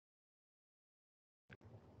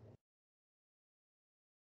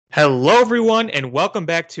Hello, everyone, and welcome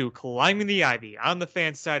back to Climbing the Ivy on the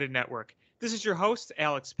Fansided Network. This is your host,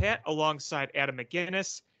 Alex Pat, alongside Adam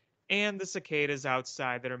McGinnis and the cicadas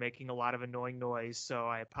outside that are making a lot of annoying noise, so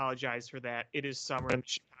I apologize for that. It is summer in the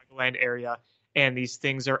Chicagoland area, and these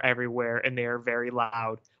things are everywhere, and they are very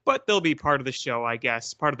loud, but they'll be part of the show, I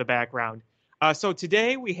guess, part of the background. So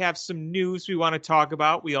today we have some news we want to talk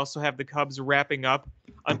about. We also have the Cubs wrapping up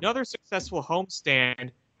another successful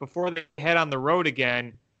homestand before they head on the road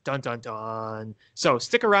again. Dun dun dun. So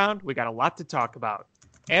stick around. We got a lot to talk about.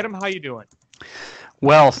 Adam, how you doing?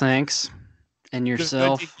 Well, thanks. And Good to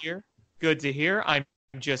yourself? hear. Good to hear. I'm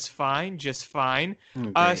just fine, just fine.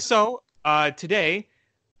 Great. Today,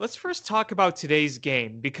 let's first talk about today's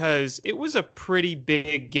game because it was a pretty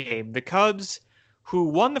big game. The Cubs, who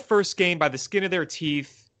won the first game by the skin of their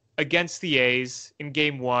teeth against the A's in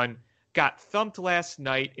game one, got thumped last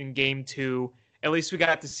night in game two. At least we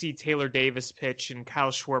got to see Taylor Davis pitch and Kyle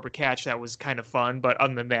Schwarber catch. That was kind of fun, but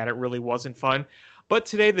other than that, it really wasn't fun. But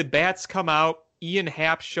today the bats come out. Ian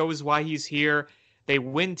Happ shows why he's here. They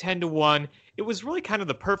win 10-1. It was really kind of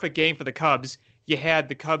the perfect game for the Cubs. You had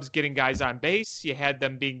the Cubs getting guys on base. You had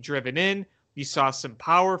them being driven in. You saw some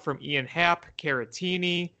power from Ian Happ,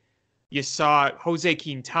 Caratini. You saw Jose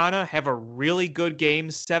Quintana have a really good game,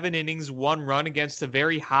 7 innings, 1 run against a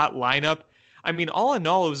very hot lineup. I mean, all in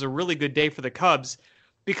all, it was a really good day for the Cubs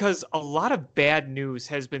because a lot of bad news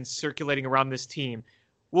has been circulating around this team.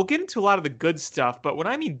 We'll get into a lot of the good stuff, but when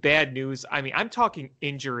I mean bad news, I mean I'm talking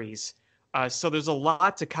injuries. So there's a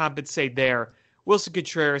lot to compensate there. Wilson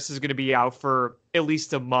Contreras is going to be out for at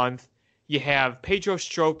least a month. You have Pedro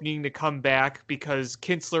Strop needing to come back because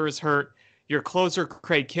Kinsler is hurt. Your closer,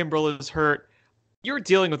 Craig Kimbrell, is hurt. You're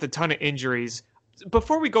dealing with a ton of injuries.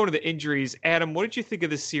 Before we go into the injuries, Adam, what did you think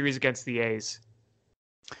of this series against the A's?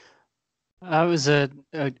 It was a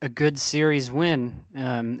good series win,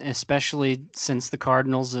 especially since the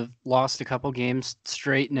Cardinals have lost a couple games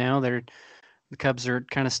straight now. The Cubs are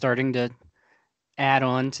kind of starting to add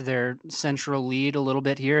on to their central lead a little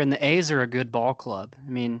bit here, and the A's are a good ball club. I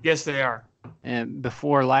mean, Yes, they are.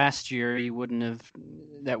 before last year, you wouldn't have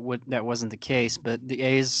that wasn't the case. But the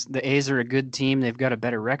A's are a good team. They've got a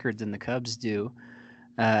better record than the Cubs do.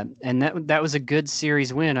 And that was a good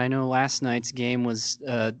series win. I know last night's game was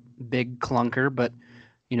a big clunker, but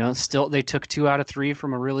still they took 2 out of 3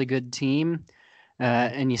 from a really good team,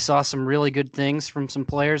 and you saw some really good things from some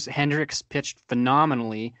players. Hendricks pitched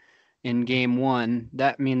phenomenally in game one.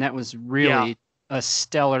 That was Yeah. really a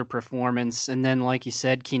stellar performance. And then, like you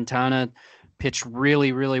said, Quintana pitched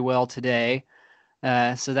really, really well today.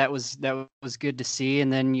 So that was good to see.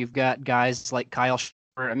 And then you've got guys like Kyle.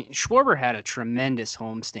 I mean, Schwarber had a tremendous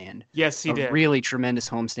homestand, Yes, he a did. really tremendous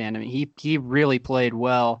homestand. I mean, he really played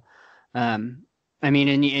well. Um, I mean,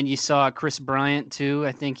 and you saw Chris Bryant too.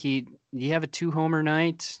 I think he have a 2 homer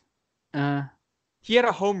night. Uh, He had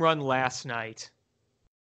a home run last night.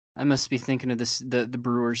 I must be thinking of the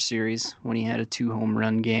Brewers series when he had a 2 home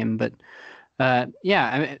run game. But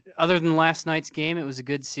yeah, I mean, other than last night's game, it was a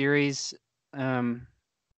good series.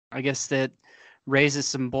 I guess that raises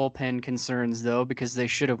some bullpen concerns though, because they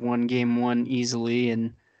should have won game one easily,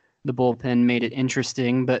 and the bullpen made it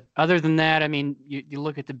interesting. But other than that, I mean, you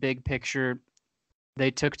look at the big picture. They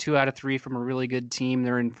took 2 out of 3 from a really good team.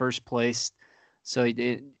 They're in first place, so at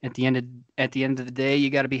the end of the day, you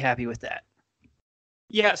got to be happy with that.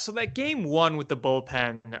 Yeah, so that game one with the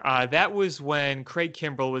bullpen, that was when Craig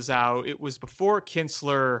Kimbrell was out. It was before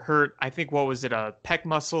Kinsler hurt, I think, what was it, a pec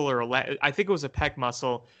muscle I think it was a pec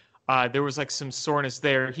muscle. There was like some soreness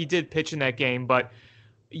there. He did pitch in that game, but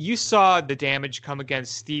you saw the damage come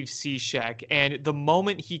against Steve Cishek, and the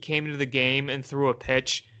moment he came into the game and threw a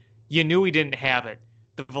pitch, you knew he didn't have it.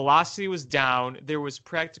 The velocity was down. There was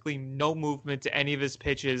practically no movement to any of his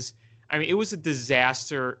pitches. I mean, it was a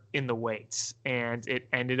disaster in the weights, and it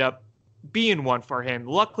ended up being one for him.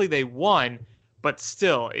 Luckily, they won, but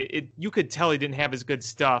still, you could tell he didn't have his good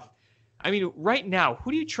stuff. I mean, right now,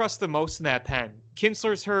 who do you trust the most in that pen?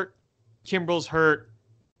 Kinsler's hurt, Kimbrel's hurt.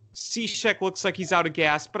 Cishek looks like he's out of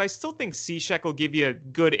gas, but I still think Cishek will give you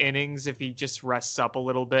good innings if he just rests up a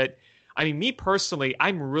little bit. I mean, me personally,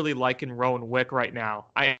 I'm really liking Rowan Wick right now.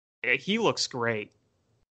 He looks great.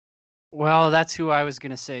 Well, that's who I was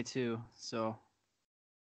gonna say too. So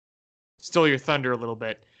Still your thunder a little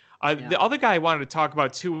bit. yeah. The other guy I wanted to talk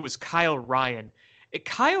about too was Kyle Ryan.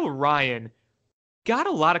 Kyle Ryan got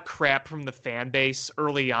a lot of crap from the fan base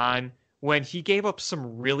early on when he gave up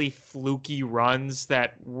some really fluky runs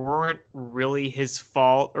that weren't really his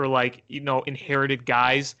fault or inherited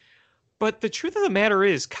guys. But the truth of the matter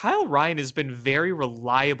is, Kyle Ryan has been very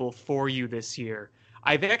reliable for you this year.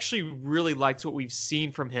 I've actually really liked what we've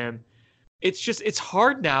seen from him. It's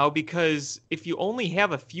hard now because if you only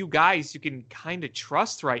have a few guys you can kind of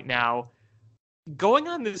trust right now, going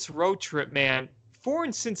on this road trip, man, 4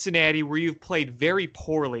 in Cincinnati, where you've played very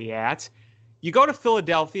poorly at, you go to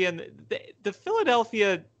Philadelphia, and the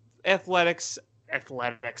Philadelphia athletics,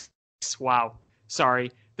 wow,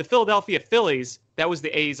 sorry, the Philadelphia Phillies, that was the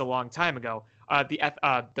A's a long time ago.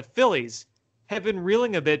 The Phillies have been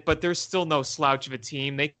reeling a bit, but there's still no slouch of a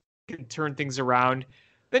team. They can turn things around.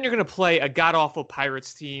 Then you're going to play a god-awful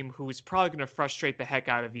Pirates team who is probably going to frustrate the heck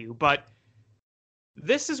out of you. But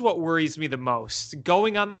this is what worries me the most.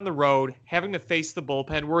 Going on the road, having to face the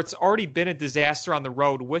bullpen, where it's already been a disaster on the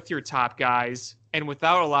road with your top guys, and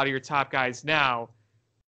without a lot of your top guys now,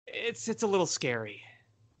 it's a little scary.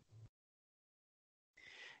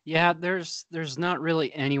 Yeah, there's not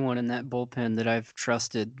really anyone in that bullpen that I've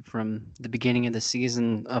trusted from the beginning of the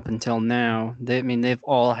season up until now. They've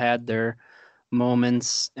all had their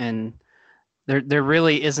moments, and there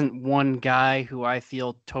really isn't one guy who I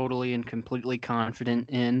feel totally and completely confident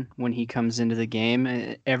in when he comes into the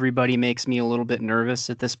game. Everybody makes me a little bit nervous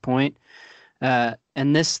at this point.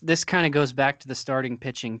 And this kind of goes back to the starting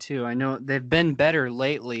pitching too. I know they've been better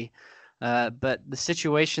lately, but the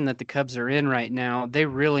situation that the Cubs are in right now, they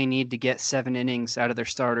really need to get 7 innings out of their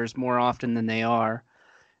starters more often than they are,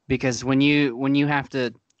 because when you have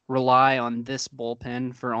to rely on this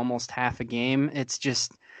bullpen for almost half a game, it's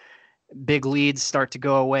just big leads start to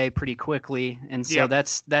go away pretty quickly, and so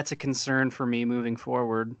that's a concern for me moving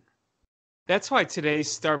forward. That's why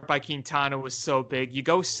today's start by Quintana was so big. You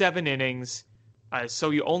go 7 innings, so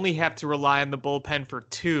you only have to rely on the bullpen for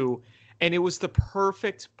 2, and it was the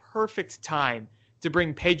perfect time to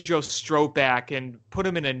bring Pedro Strop back and put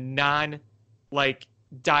him in a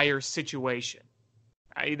dire situation.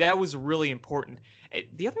 That was really important.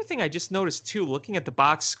 The other thing I just noticed too, looking at the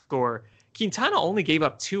box score, Quintana only gave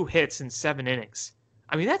up 2 hits in 7 innings.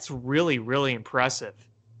 I mean, that's really, really impressive.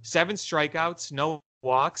 7 strikeouts, no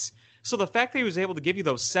walks. So the fact that he was able to give you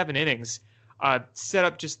those 7 innings, set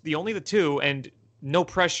up just the 2, and no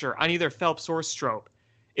pressure on either Phelps or Strop.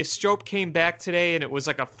 If Strop came back today and it was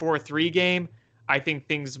like a 4-3 game, I think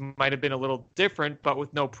things might have been a little different, but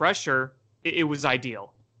with no pressure, it was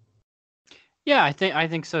ideal. Yeah, I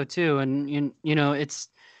think so too. And you know, it's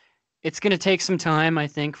going to take some time, I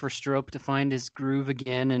think, for Strop to find his groove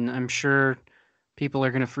again, and I'm sure people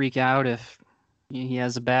are going to freak out if he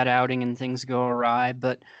has a bad outing and things go awry.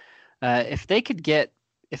 But if they could get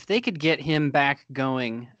him back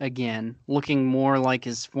going again, looking more like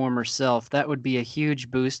his former self, that would be a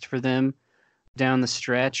huge boost for them down the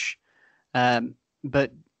stretch.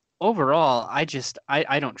 But overall, I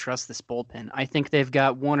don't trust this bullpen. I think they've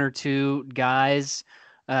got 1 or 2 guys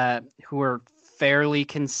who are fairly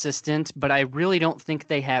consistent, but I really don't think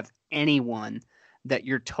they have anyone that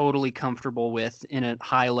you're totally comfortable with in a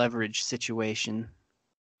high leverage situation.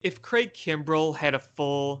 If Craig Kimbrell had a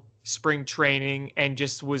full spring training and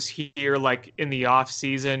just was here like in the off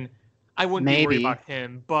season, I wouldn't be worried about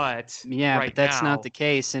him. But but that's not the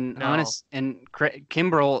case. And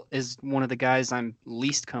Kimbrell is one of the guys I'm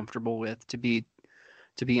least comfortable with, to be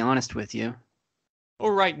honest with you.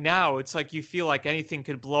 Well, right now it's like you feel like anything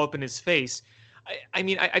could blow up in his face. I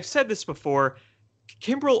mean, I've said this before.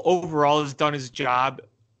 Kimbrell overall has done his job.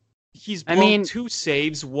 He's blown 2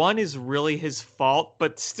 saves. 1 is really his fault,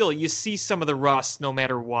 but still, you see some of the rust no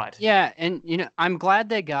matter what. Yeah, and you know, I'm glad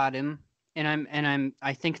they got him, and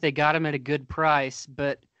I think they got him at a good price.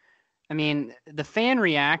 But I mean, the fan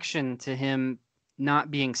reaction to him not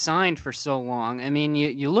being signed for so long. I mean,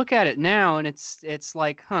 you look at it now, and it's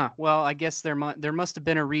like, well, I guess there must have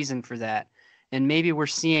been a reason for that. And maybe we're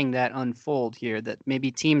seeing that unfold here, that maybe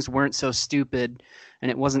teams weren't so stupid and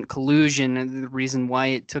it wasn't collusion and the reason why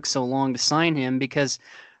it took so long to sign him, because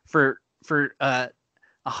for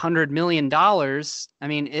 $100 million, I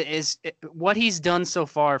mean, what he's done so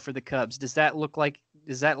far for the Cubs, does that look like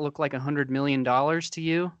 $100 million to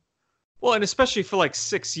you? Well, and especially for like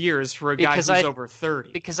 6 years for a guy who's over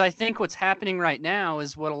 30. Because I think what's happening right now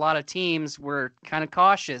is what a lot of teams were kind of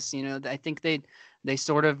cautious. You know, I think they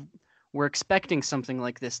sort of were expecting something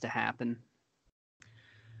like this to happen.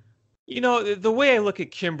 You know, the way I look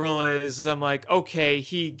at Kimbrell is I'm like, okay,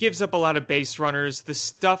 he gives up a lot of base runners. The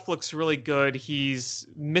stuff looks really good. He's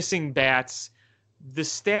missing bats. The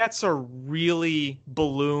stats are really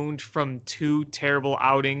ballooned from 2 terrible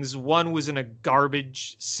outings. One was in a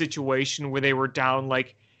garbage situation where they were down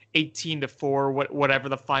like 18-4, whatever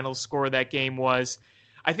the final score of that game was.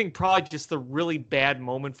 I think probably just the really bad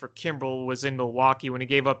moment for Kimbrell was in Milwaukee when he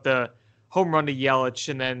gave up the home run to Yelich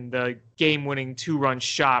and then the game-winning 2-run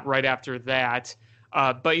shot right after that.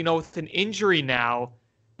 But, with an injury now,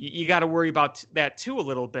 you got to worry about that too a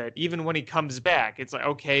little bit. Even when he comes back, it's like,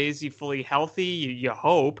 okay, is he fully healthy? You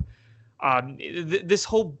hope. This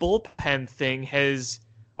whole bullpen thing has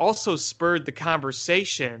also spurred the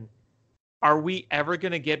conversation. Are we ever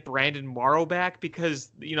going to get Brandon Morrow back? Because,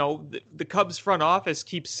 the Cubs front office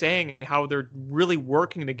keeps saying how they're really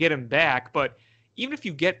working to get him back. But even if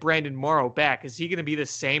you get Brandon Morrow back, is he going to be the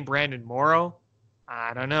same Brandon Morrow?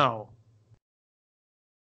 I don't know.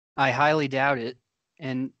 I highly doubt it.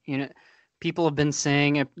 And, people have been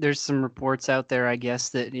saying there's some reports out there, I guess,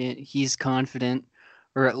 that he's confident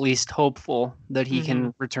or at least hopeful that he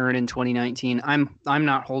can return in 2019. I'm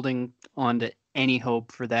not holding on to any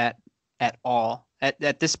hope for that at all.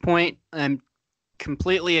 At this point, I'm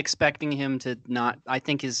completely expecting him to not. I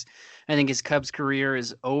think his Cubs career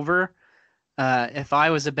is over. If I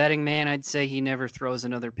was a betting man, I'd say he never throws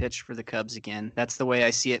another pitch for the Cubs again. That's the way I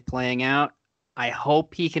see it playing out. I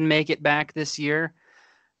hope he can make it back this year.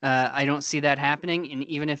 I don't see that happening, and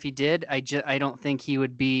even if he did, I don't think he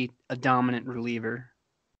would be a dominant reliever.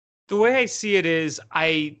 The way I see it is,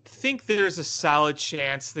 I think there's a solid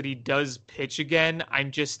chance that he does pitch again.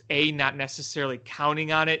 I'm just A, not necessarily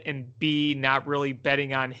counting on it, and B, not really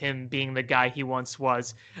betting on him being the guy he once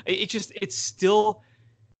was. It still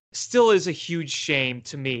is a huge shame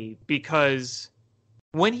to me, because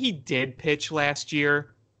when he did pitch last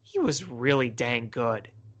year, he was really dang good.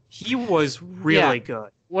 He was really good.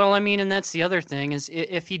 Well, I mean, and that's the other thing is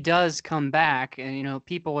if he does come back, and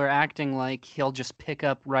people are acting like he'll just pick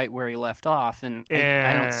up right where he left off, and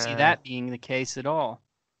I don't see that being the case at all.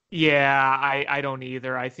 Yeah, I don't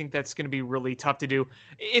either. I think that's going to be really tough to do.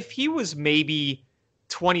 If he was maybe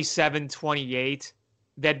 27, 28,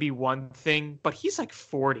 that'd be one thing, but he's like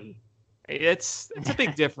 40. It's a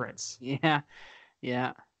big difference.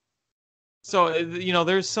 Yeah. So,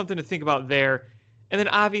 there's something to think about there. And then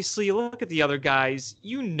obviously you look at the other guys,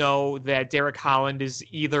 that Derek Holland is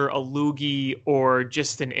either a loogie or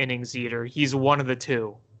just an innings eater. He's one of the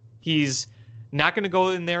two. He's not going to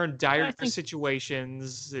go in there in dire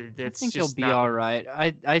situations. I think he'll be all right.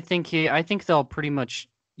 I think they'll pretty much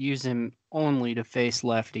use him only to face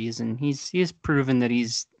lefties, and he's proven that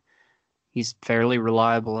he's fairly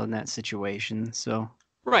reliable in that situation. So.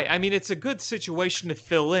 Right. I mean, it's a good situation to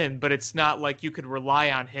fill in, but it's not like you could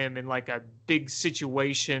rely on him in like a big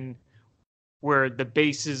situation where the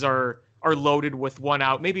bases are loaded with one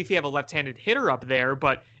out. Maybe if you have a left-handed hitter up there,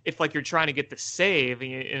 but if like you're trying to get the save,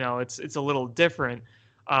 it's a little different.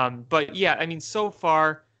 But yeah, I mean, so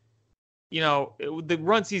far, the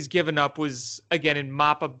runs he's given up was again in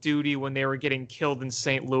mop-up duty when they were getting killed in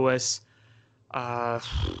St. Louis.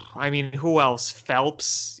 I mean, who else?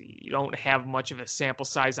 Phelps. You don't have much of a sample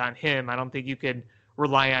size on him. I don't think you could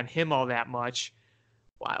rely on him all that much.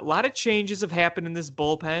 A lot of changes have happened in this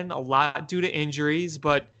bullpen, a lot due to injuries,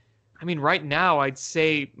 but I mean, right now, I'd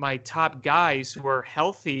say my top guys who are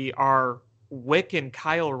healthy are Wick and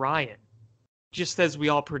Kyle Ryan, just as we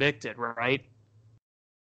all predicted, right?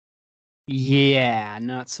 Yeah,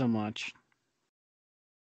 not so much.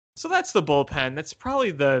 So that's the bullpen. That's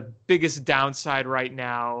probably the biggest downside right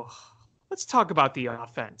now. Let's talk about the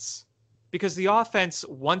offense. Because the offense,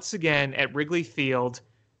 once again, at Wrigley Field,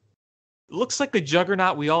 looks like the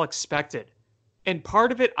juggernaut we all expected. And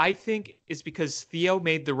part of it, I think, is because Theo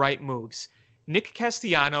made the right moves. Nick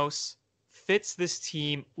Castellanos fits this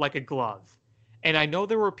team like a glove. And I know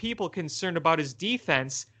there were people concerned about his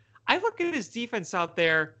defense. I look at his defense out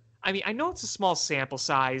there. I mean, I know it's a small sample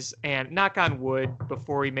size, and knock on wood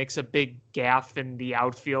before he makes a big gaffe in the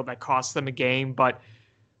outfield that costs them a game, but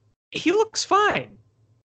he looks fine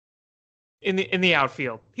in the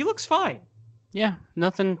outfield. He looks fine. Yeah,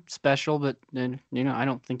 nothing special, but I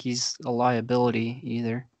don't think he's a liability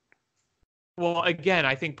either. Well, again,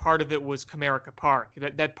 I think part of it was Comerica Park.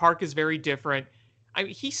 That park is very different. I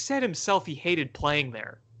mean, he said himself he hated playing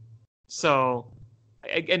there. So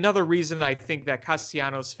another reason I think that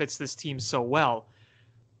Castellanos fits this team so well.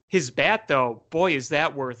 His bat, though, boy, is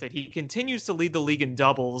that worth it. He continues to lead the league in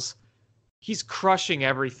doubles. He's crushing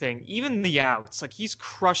everything, even the outs. Like, he's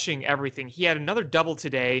crushing everything. He had another double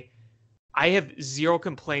today. I have zero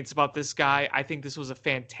complaints about this guy. I think this was a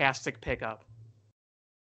fantastic pickup.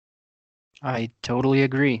 I totally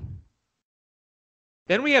agree.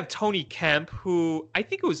 Then we have Tony Kemp, who I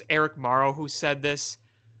think it was Eric Morrow who said this.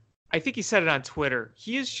 I think he said it on Twitter.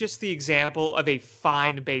 He is just the example of a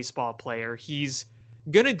fine baseball player. He's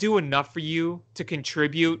going to do enough for you to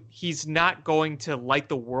contribute. He's not going to light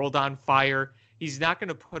the world on fire. He's not going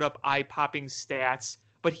to put up eye-popping stats,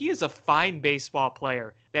 but he is a fine baseball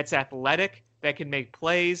player that's athletic, that can make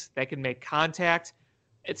plays, that can make contact.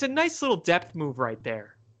 It's a nice little depth move right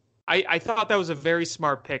there. I thought that was a very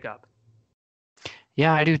smart pickup.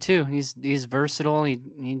 Yeah, I do too. He's versatile.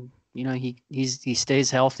 He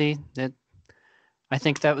stays healthy. That I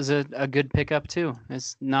think that was a good pickup too.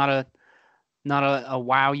 It's not a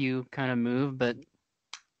wow you kind of move, but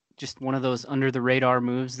just one of those under the radar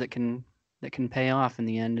moves that can pay off in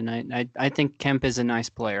the end. And I think Kemp is a nice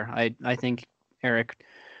player. I think Eric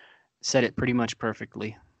said it pretty much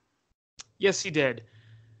perfectly. Yes, he did.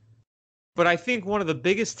 But I think one of the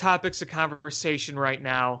biggest topics of conversation right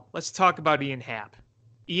now, let's talk about Ian Happ.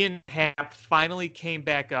 Ian Happ finally came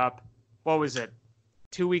back up. What was it?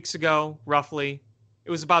 2 weeks ago, roughly.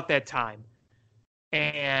 It was about that time.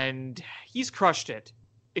 And he's crushed it.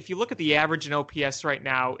 If you look at the average in OPS right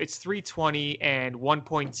now, it's 320 and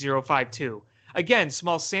 1.052. Again,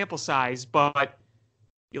 small sample size, but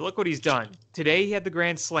you look what he's done. Today he had the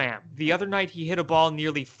grand slam. The other night he hit a ball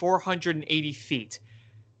nearly 480 feet.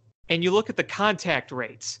 And you look at the contact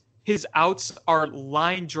rates. His outs are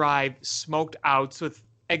line drive smoked outs with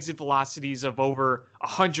exit velocities of over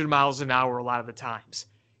 100 miles an hour a lot of the times.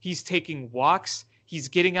 He's taking walks. He's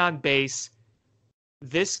getting on base.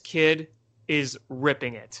 This kid is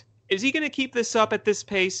ripping it. Is he going to keep this up at this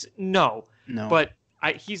pace? No. But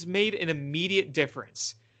he's made an immediate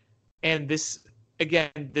difference. And this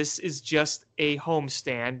is just a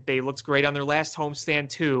homestand. They looked great on their last homestand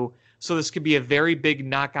too. So this could be a very big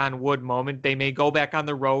knock on wood moment. They may go back on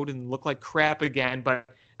the road and look like crap again, but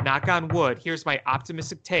knock on wood. Here's my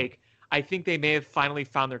optimistic take. I think they may have finally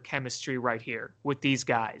found their chemistry right here with these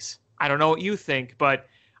guys. I don't know what you think, but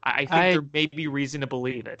I think there may be reason to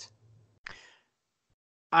believe it.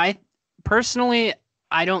 I personally,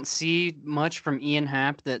 I don't see much from Ian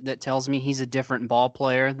Happ that tells me he's a different ball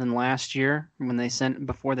player than last year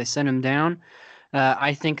before they sent him down.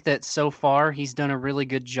 I think that so far he's done a really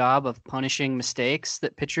good job of punishing mistakes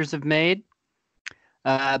that pitchers have made.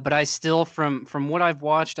 But I still, from what I've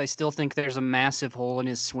watched, I still think there's a massive hole in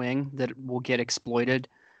his swing that will get exploited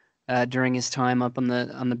during his time up on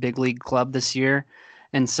the big league club this year.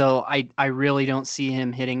 And so I really don't see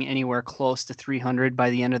him hitting anywhere close to 300 by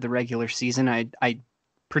the end of the regular season. I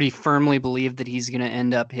pretty firmly believe that he's going to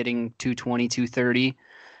end up hitting 220, 230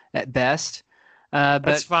 at best.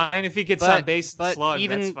 That's fine if he gets on base and slug.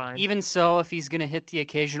 That's fine. Even so, if he's going to hit the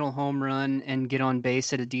occasional home run and get on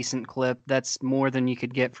base at a decent clip, that's more than you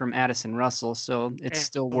could get from Addison Russell. So it's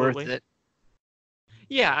still worth it.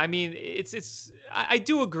 Yeah, I mean, I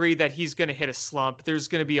do agree that he's going to hit a slump. There's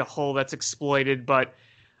going to be a hole that's exploited, but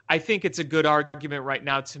I think it's a good argument right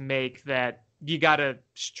now to make that you got to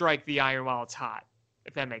strike the iron while it's hot,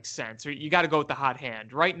 if that makes sense. Or you got to go with the hot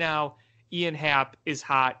hand. Right now, Ian Happ is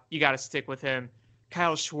hot. You got to stick with him.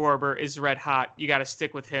 Kyle Schwarber is red hot. You got to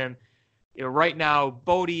stick with him. Right now,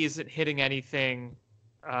 Bodie isn't hitting anything.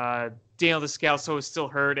 Daniel Descalso is still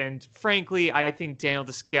hurt, and frankly, I think Daniel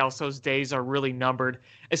Descalso's days are really numbered,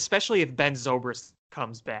 especially if Ben Zobrist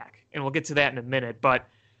comes back, and we'll get to that in a minute. But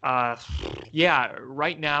yeah,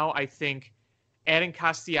 right now, I think adding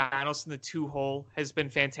Castellanos in the 2-hole has been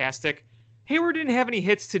fantastic. Hayward didn't have any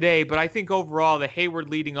hits today, but I think overall the Hayward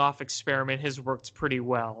leading off experiment has worked pretty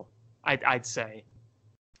well, I'd say.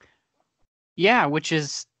 Yeah, which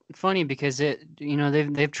is funny because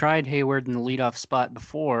they've tried Hayward in the leadoff spot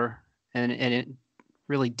before, and it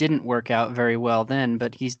really didn't work out very well then.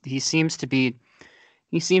 But he seems to be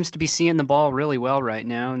seeing the ball really well right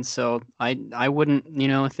now, and so I wouldn't,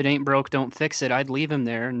 if it ain't broke, don't fix it. I'd leave him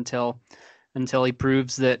there until he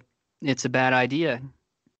proves that it's a bad idea.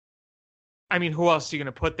 I mean, who else are you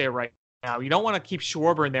going to put there right now? You don't want to keep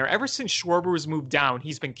Schwarber in there. Ever since Schwarber was moved down,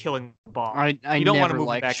 he's been killing the ball. I don't want to move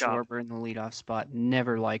back Schwarber up in the leadoff spot.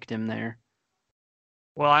 Never liked him there.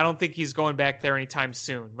 Well, I don't think he's going back there anytime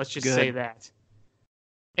soon. Let's just say that.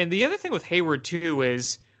 And the other thing with Hayward, too,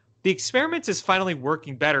 is the experiment is finally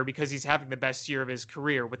working better because he's having the best year of his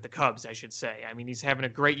career with the Cubs, I should say. I mean, he's having a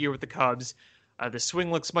great year with the Cubs. The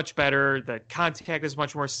swing looks much better. The contact is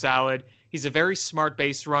much more solid. He's a very smart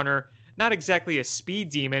base runner. Not exactly a speed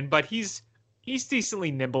demon, but he's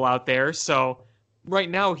decently nimble out there. So right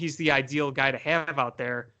now, he's the ideal guy to have out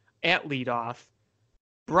there at leadoff.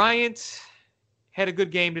 Bryant had a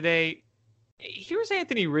good game today. Here's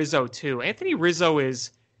Anthony Rizzo, too. Anthony Rizzo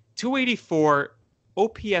is 284,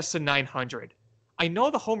 OPS of 900. I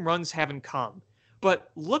know the home runs haven't come,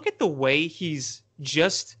 but look at the way he's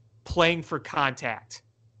just playing for contact.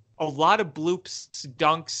 A lot of bloops,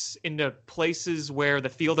 dunks into places where the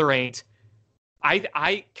fielder ain't.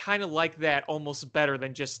 I kind of like that almost better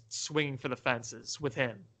than just swinging for the fences with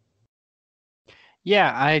him.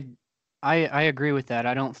 Yeah, I agree with that.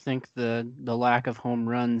 I don't think the lack of home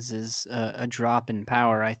runs is a drop in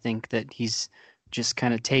power. I think that he's just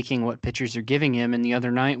kind of taking what pitchers are giving him. And the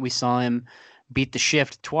other night we saw him beat the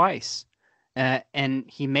shift twice, and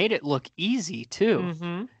he made it look easy too.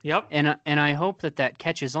 Mm-hmm. Yep. And I hope that that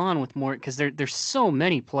catches on with more because there's so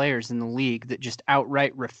many players in the league that just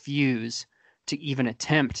outright refuse to even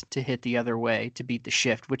attempt to hit the other way to beat the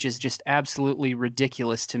shift, which is just absolutely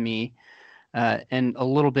ridiculous to me, and a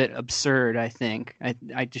little bit absurd, I think.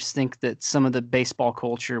 I just think that some of the baseball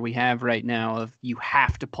culture we have right now of you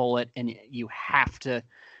have to pull it and you have to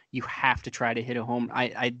try to hit a home.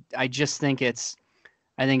 I just think it's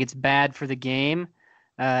bad for the game,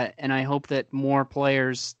 and I hope that more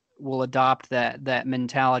players will adopt that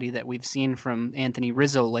mentality that we've seen from Anthony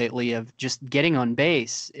Rizzo lately of just getting on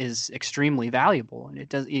base is extremely valuable, and it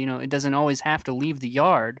doesn't always have to leave the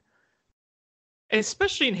yard.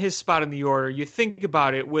 Especially in his spot in the order, you think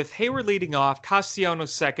about it with Hayward leading off,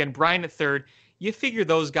 Castellanos second, Bryant at third. You figure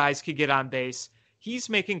those guys could get on base. He's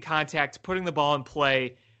making contact, putting the ball in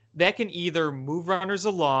play. That can either move runners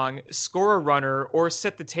along, score a runner, or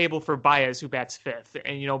set the table for Baez, who bats fifth.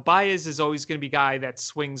 And Baez is always going to be a guy that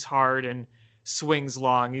swings hard and swings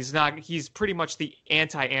long. He's pretty much the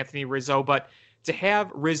anti-Anthony Rizzo, but to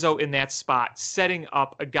have Rizzo in that spot, setting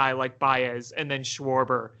up a guy like Baez and then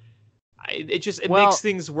Schwarber, it Well, makes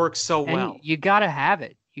things work so and well. you got to have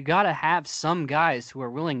it. You got to have some guys who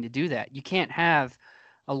are willing to do that. You can't have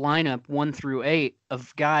a lineup 1 through 8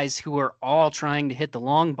 of guys who are all trying to hit the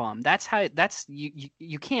long bomb.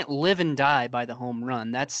 You can't live and die by the home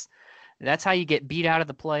run. That's how you get beat out of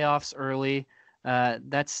the playoffs early.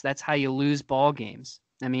 That's how you lose ball games.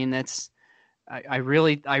 I mean, I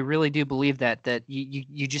really do believe that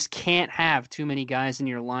you just can't have too many guys in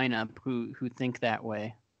your lineup who think that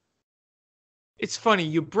way. It's funny,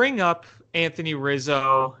 you bring up Anthony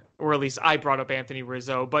Rizzo, or at least I brought up Anthony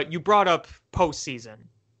Rizzo, but you brought up postseason,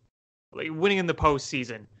 like winning in the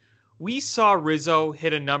postseason. We saw Rizzo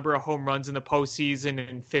hit a number of home runs in the postseason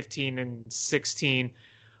in 15 and 16,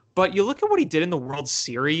 but you look at what he did in the World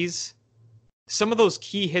Series, some of those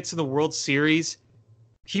key hits in the World Series,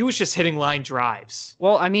 he was just hitting line drives.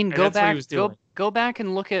 Well, I mean, And that's what he was doing. go back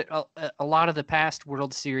and look at a lot of the past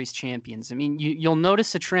World Series champions. I mean, you'll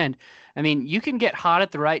notice a trend. I mean, you can get hot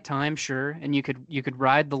at the right time, sure, and you could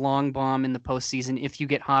ride the long bomb in the postseason if you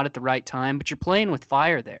get hot at the right time, but you're playing with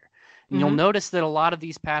fire there. And you'll Mhm. notice that a lot of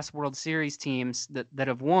these past World Series teams that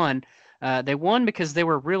have won, they won because they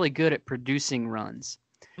were really good at producing runs.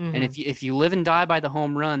 And Mhm. if you live and die by the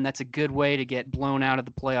home run, that's a good way to get blown out of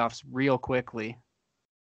the playoffs real quickly.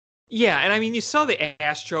 Yeah, and I mean, you saw the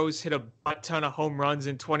Astros hit a butt ton of home runs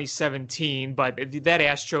in 2017, but that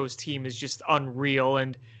Astros team is just unreal,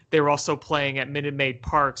 and they were also playing at Minute Maid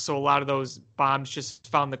Park, so a lot of those bombs just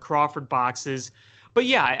found the Crawford boxes. But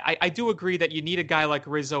yeah, I do agree that you need a guy like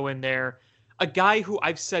Rizzo in there, a guy who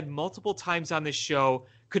I've said multiple times on this show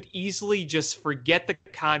could easily just forget the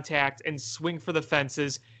contact and swing for the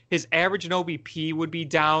fences. His average in OBP would be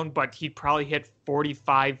down, but he'd probably hit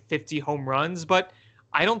 45, 50 home runs, but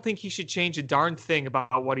I don't think he should change a darn thing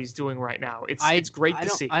about what he's doing right now. It's great I to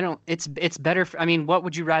don't see. I don't it's better I mean, what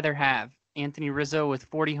would you rather have? Anthony Rizzo with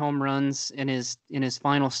 40 home runs in his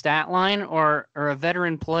final stat line or a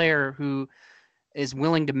veteran player who is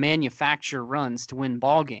willing to manufacture runs to win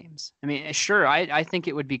ball games? I mean, sure, I think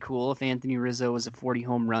it would be cool if Anthony Rizzo was a 40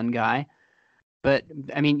 home run guy, but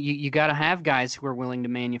I mean, you got to have guys who are willing to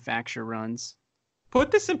manufacture runs.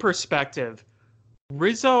 Put this in perspective.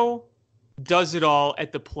 Rizzo does it all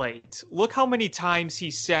at the plate. Look how many times he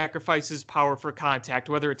sacrifices power for contact,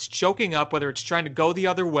 whether it's choking up, whether it's trying to go the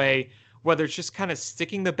other way, whether it's just kind of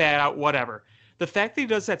sticking the bat out, whatever. The fact that he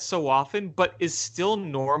does that so often, but is still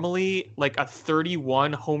normally like a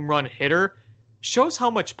 31 home run hitter, shows how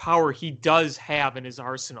much power he does have in his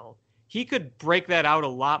arsenal. He could break that out a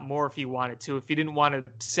lot more if he wanted to, if he didn't want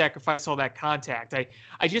to sacrifice all that contact.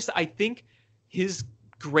 I think his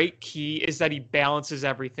great key is that he balances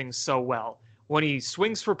everything so well. When he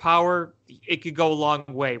swings for power, it could go a long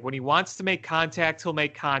way. When he wants to make contact, he'll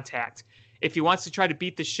make contact. If he wants to try to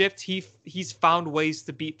beat the shift, he's found ways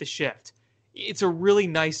to beat the shift. It's a really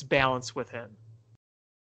nice balance with him.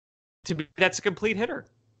 That's a complete hitter.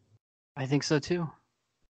 I think so too.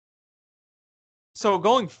 So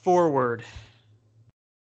going forward,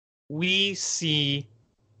 we see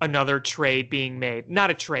another trade being made. Not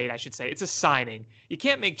a trade, I should say. It's a signing. You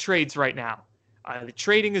can't make trades right now. The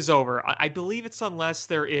trading is over. I believe it's unless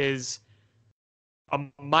there is a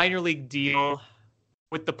minor league deal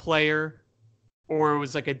with the player or it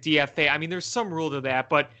was like a DFA. I mean, there's some rule to that,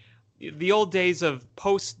 but the old days of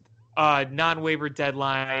non-waiver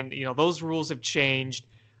deadline. Those rules have changed.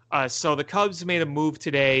 So the Cubs made a move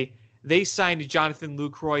today. They signed Jonathan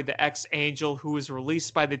Lucroy, the ex-Angel, who was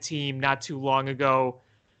released by the team not too long ago.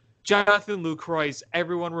 Jonathan Lucroy, as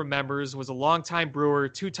everyone remembers, was a longtime Brewer,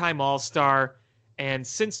 two-time All-Star. And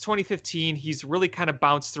since 2015, he's really kind of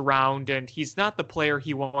bounced around, and he's not the player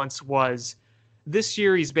he once was. This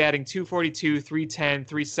year, he's batting .242, .310,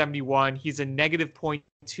 .371. He's a negative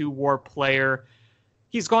 .2 WAR player.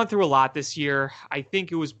 He's gone through a lot this year. I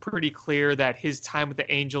think it was pretty clear that his time with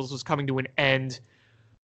the Angels was coming to an end.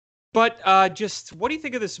 But just what do you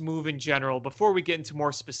think of this move in general before we get into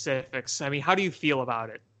more specifics? I mean, how do you feel about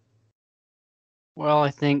it? Well,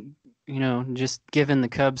 I think, just given the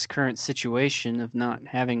Cubs' current situation of not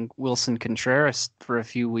having Wilson Contreras for a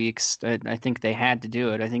few weeks, I think they had to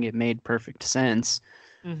do it. I think it made perfect sense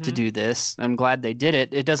to do this. I'm glad they did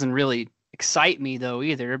it. It doesn't really excite me, though,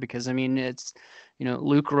 either, because, it's,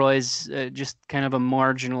 Lucroy's just kind of a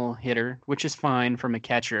marginal hitter, which is fine from a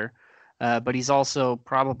catcher. But he's also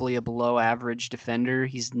probably a below average defender.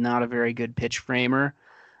 He's not a very good pitch framer.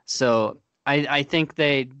 So I think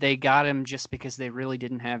they got him just because they really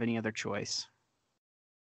didn't have any other choice.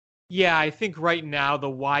 Yeah, I think right now the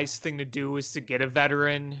wise thing to do is to get a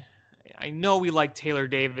veteran. I know we like Taylor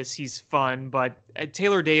Davis. He's fun, but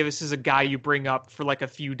Taylor Davis is a guy you bring up for like a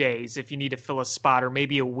few days if you need to fill a spot, or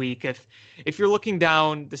maybe a week. If you're looking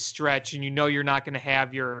down the stretch and you're not going to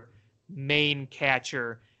have your main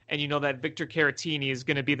catcher, and you know that Victor Caratini is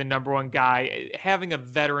going to be the number one guy, having a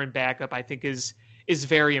veteran backup, I think, is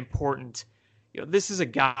very important. This is a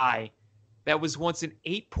guy that was once an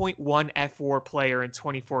 8.1 F4 player in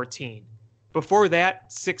 2014. Before that,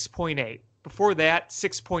 6.8. Before that,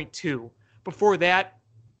 6.2. Before that,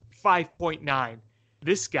 5.9.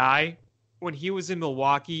 This guy, when he was in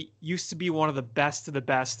Milwaukee, used to be one of the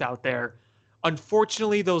best out there.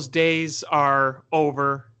 Unfortunately, those days are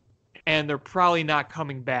over, and they're probably not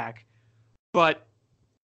coming back. But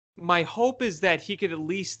my hope is that he could at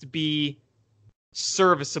least be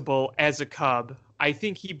serviceable as a Cub. I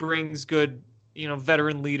think he brings good,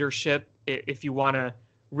 veteran leadership, if you want to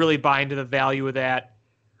really buy into the value of that.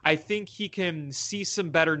 I think he can see some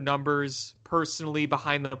better numbers personally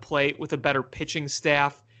behind the plate with a better pitching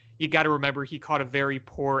staff. You got to remember he caught a very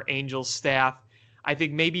poor Angels staff. I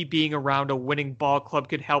think maybe being around a winning ball club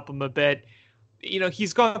could help him a bit.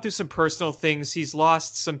 He's gone through some personal things. He's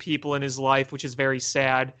lost some people in his life, which is very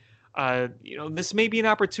sad. This may be an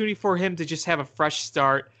opportunity for him to just have a fresh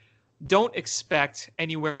start. Don't expect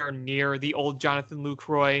anywhere near the old Jonathan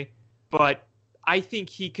Lucroy, but I think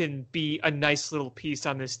he can be a nice little piece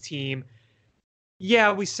on this team.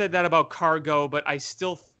 Yeah, we said that about Cargo, but I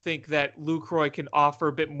still think that Lucroy can offer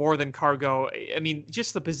a bit more than Cargo. I mean,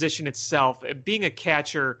 just the position itself. Being a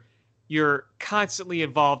catcher, you're constantly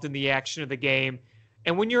involved in the action of the game.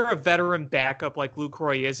 And when you're a veteran backup like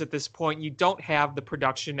Lucroy is at this point, you don't have the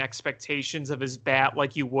production expectations of his bat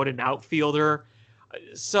like you would an outfielder.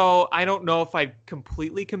 So I don't know if I'd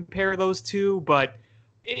completely compare those two, but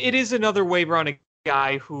it is another waiver on a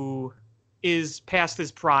guy who is past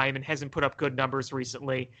his prime and hasn't put up good numbers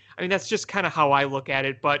recently. I mean, that's just kind of how I look at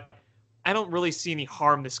it, but I don't really see any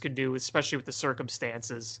harm this could do, especially with the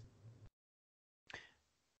circumstances.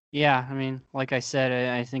 Yeah, like I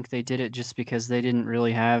said, I think they did it just because they didn't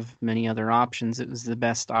really have many other options. It was the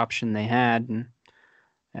best option they had, and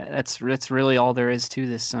that's really all there is to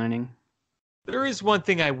this signing. There is one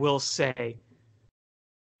thing I will say.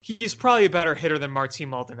 He's probably a better hitter than Martin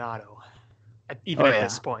Maldonado, even at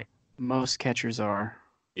this point. Most catchers are.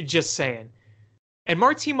 Just saying. And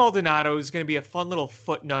Martin Maldonado is going to be a fun little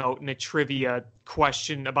footnote in a trivia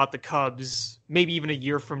question about the Cubs, maybe even a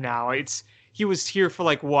year from now. He was here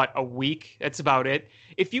for a week? That's about it.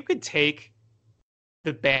 If you could take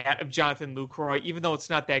the bat of Jonathan Lucroy, even though it's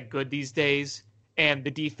not that good these days, and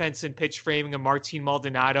the defense and pitch framing of Martin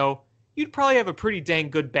Maldonado, you'd probably have a pretty dang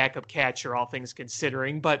good backup catcher, all things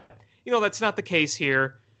considering. But, that's not the case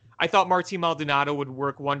here. I thought Martin Maldonado would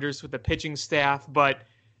work wonders with the pitching staff, but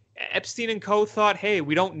Epstein and co. thought, hey,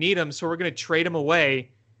 we don't need him, so we're going to trade him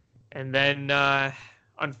away. And then,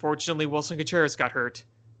 unfortunately, Wilson Contreras got hurt,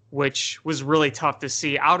 which was really tough to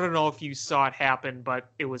see. I don't know if you saw it happen,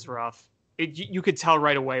 but it was rough. You could tell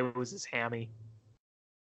right away it was his hammy.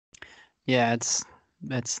 Yeah,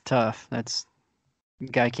 that's tough.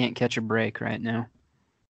 Guy can't catch a break right now.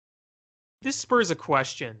 This spurs a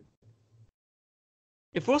question.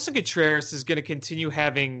 If Wilson Contreras is going to continue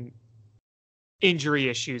having injury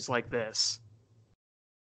issues like this,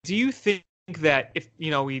 do you think that if,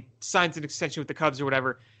 he signs an extension with the Cubs or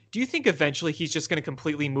whatever, do you think eventually he's just going to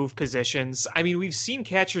completely move positions? I mean, we've seen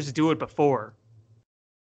catchers do it before.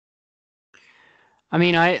 I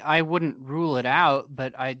mean, I wouldn't rule it out,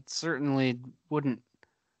 but I certainly wouldn't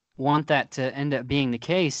want that to end up being the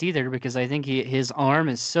case either, because I think his arm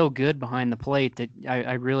is so good behind the plate that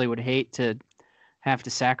I really would hate to have to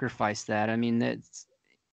sacrifice that. I mean, that's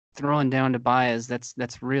throwing down to Baez.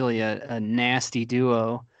 That's really a nasty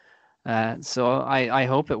duo. So I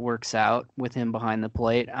hope it works out with him behind the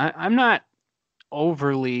plate. I'm not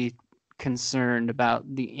overly concerned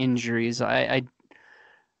about the injuries.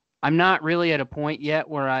 I'm not really at a point yet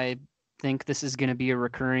where I think this is going to be a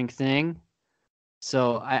recurring thing.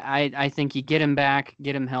 So I think you get him back,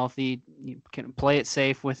 get him healthy, you can play it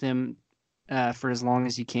safe with him for as long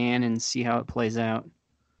as you can and see how it plays out.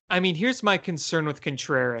 I mean, here's my concern with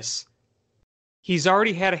Contreras. He's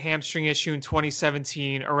already had a hamstring issue in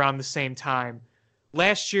 2017 around the same time.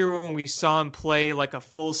 Last year, when we saw him play like a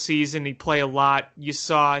full season, he'd play a lot, you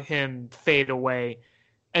saw him fade away.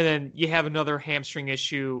 And then you have another hamstring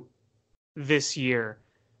issue this year.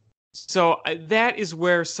 So that is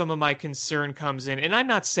where some of my concern comes in. And I'm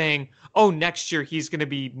not saying, oh, next year he's going to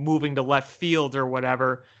be moving to left field or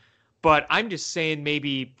whatever. But I'm just saying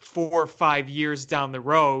maybe 4 or 5 years down the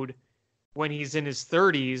road when he's in his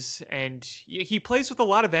 30s and he plays with a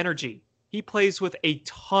lot of energy. He plays with a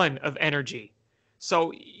ton of energy.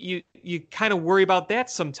 So you kind of worry about that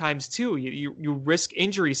sometimes too. You risk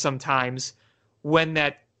injury sometimes when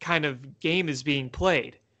that kind of game is being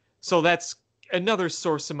played. So that's another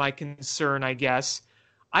source of my concern, I guess.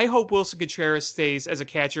 I hope Wilson Contreras stays as a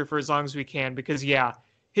catcher for as long as we can because, yeah,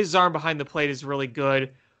 his arm behind the plate is really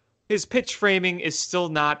good. His pitch framing is still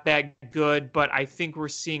not that good, but I think we're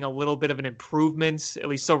seeing a little bit of an improvement, at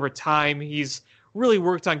least over time. He's really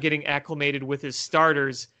worked on getting acclimated with his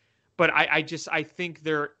starters, but I think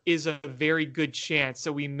there is a very good chance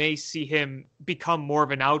that we may see him become more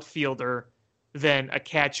of an outfielder than a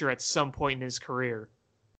catcher at some point in his career.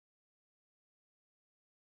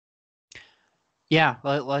 Yeah,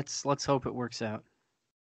 let's hope it works out.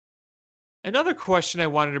 Another question I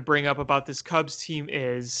wanted to bring up about this Cubs team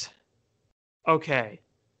is, okay,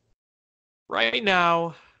 right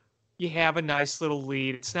now you have a nice little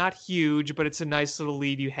lead. It's not huge, but it's a nice little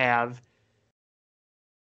lead you have.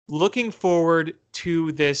 Looking forward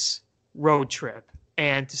to this road trip.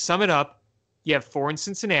 And to sum it up, you have 4 in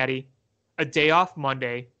Cincinnati, a day off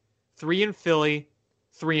Monday, 3 in Philly,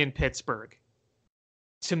 3 in Pittsburgh.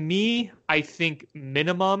 To me, I think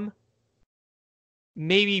minimum,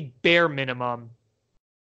 maybe bare minimum,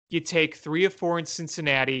 you take 3 or 4 in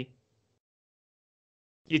Cincinnati,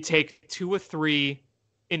 you take 2 or 3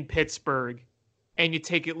 in Pittsburgh, and you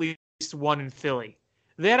take at least 1 in Philly.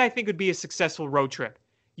 That I think would be a successful road trip.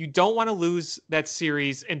 You don't want to lose that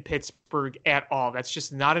series in Pittsburgh at all. That's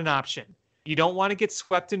just not an option. You don't want to get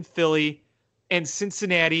swept in Philly. And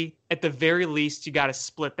Cincinnati, at the very least, you got to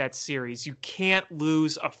split that series. You can't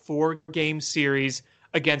lose a 4-game series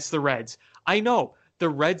against the Reds. I know the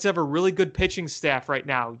Reds have a really good pitching staff right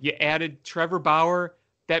now. You added Trevor Bauer.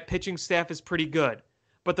 That pitching staff is pretty good.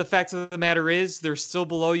 But the fact of the matter is they're still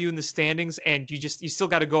below you in the standings, and you still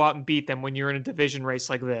got to go out and beat them when you're in a division race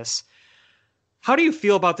like this. How do you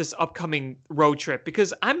feel about this upcoming road trip?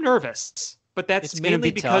 Because I'm nervous, but that's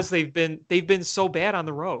mainly because they've been so bad on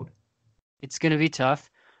the road. It's going to be tough.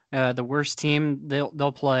 The worst team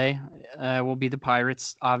they'll play will be the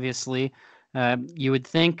Pirates, obviously. You would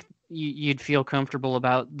think you'd feel comfortable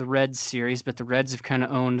about the Reds series, but the Reds have kind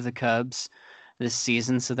of owned the Cubs this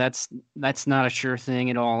season, so that's not a sure thing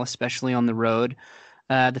at all, especially on the road.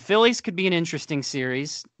 The Phillies could be an interesting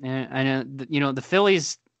series. I know the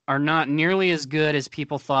Phillies are not nearly as good as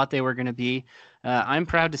people thought they were going to be. I'm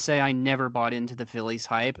proud to say I never bought into the Phillies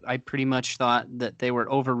hype. I pretty much thought that they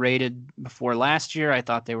were overrated before last year. I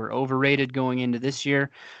thought they were overrated going into this year,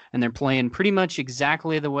 and they're playing pretty much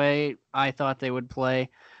exactly the way I thought they would play.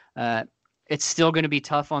 It's still going to be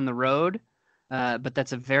tough on the road, but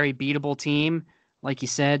that's a very beatable team. Like you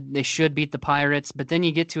said, they should beat the Pirates, but then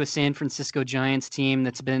you get to a San Francisco Giants team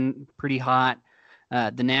that's been pretty hot.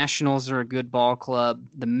 The Nationals are a good ball club.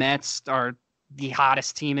 The Mets are the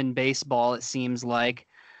hottest team in baseball, it seems like.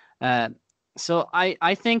 So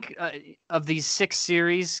I think of these 6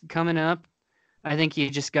 series coming up, I think you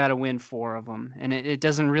just got to win 4 of them. And it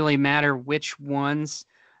doesn't really matter which ones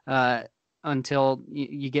until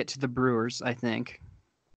you get to the Brewers, I think.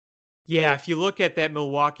 Yeah, if you look at that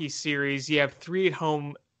Milwaukee series, you have 3 at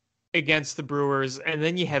home against the Brewers, and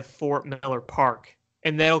then you have 4 at Miller Park.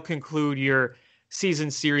 And that'll conclude your season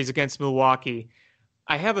series against Milwaukee.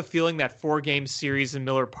 I have a feeling that 4-game series in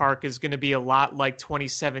Miller Park is going to be a lot like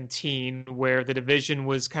 2017, where the division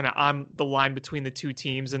was kind of on the line between the two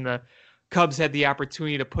teams and the Cubs had the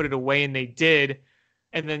opportunity to put it away, and they did.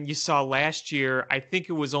 And then you saw last year, I think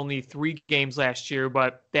it was only 3 games last year,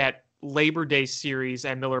 but that Labor Day series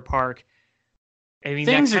at Miller Park, I mean,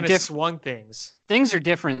 that Things are kind of different. swung things. Things are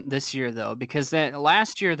different this year, though, because that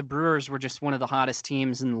last year the Brewers were just one of the hottest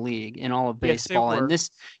teams in the league in all of Yes, they baseball, and were.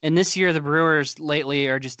 this year the Brewers lately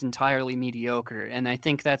are just entirely mediocre, and I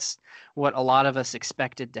think that's what a lot of us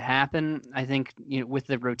expected to happen. I think with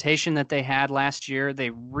the rotation that they had last year,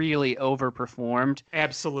 they really overperformed, and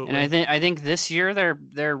Absolutely. I think this year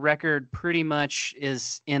their record pretty much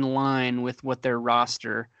is in line with what their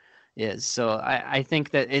roster is. So I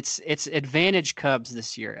think that it's advantage Cubs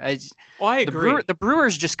this year. Oh, I agree. The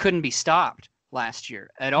Brewers just couldn't be stopped last year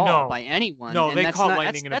at all No, by anyone, no, and they caught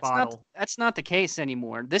lightning in a bottle. that's not the case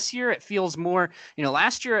anymore. This year it feels more,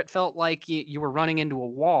 last year it felt like you were running into a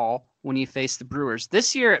wall when you faced the Brewers.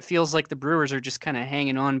 This year it feels like the Brewers are just kind of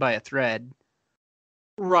hanging on by a thread.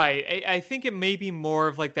 Right. I think it may be more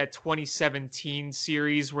of like that 2017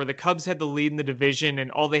 series where the Cubs had the lead in the division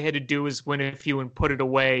and all they had to do was win a few and put it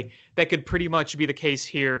away. That could pretty much be the case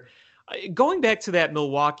here. Going back to that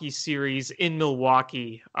Milwaukee series in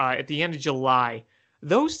Milwaukee at the end of July,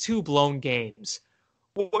 those 2 blown games.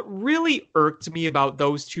 What really irked me about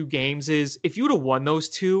those 2 games is if you would have won those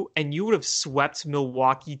 2 and you would have swept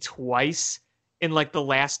Milwaukee twice in like the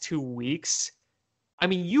last 2 weeks. I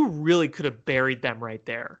mean, you really could have buried them right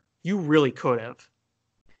there. You really could have.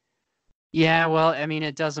 Yeah, well, I mean,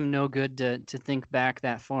 it does them no good to think back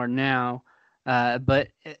that far now, but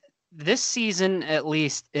this season, at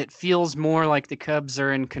least, it feels more like the Cubs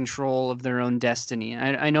are in control of their own destiny.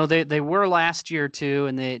 I know they were last year too,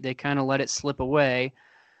 and they kind of let it slip away.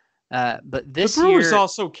 But The this Brewers year,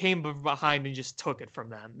 also came behind and just took it from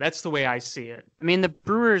them. That's the way I see it. I mean, the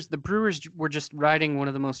Brewers were just riding one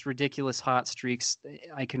of the most ridiculous hot streaks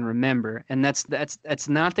I can remember, and that's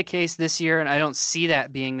not the case this year, and I don't see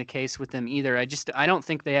that being the case with them either. I don't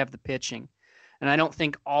think they have the pitching. And I don't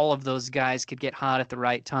think all of those guys could get hot at the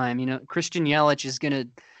right time. Christian Yelich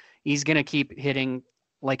he's gonna keep hitting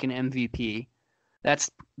like an MVP. That's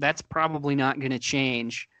probably not gonna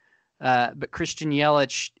change. But Christian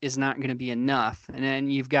Yelich is not going to be enough. And then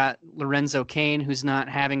you've got Lorenzo Cain, who's not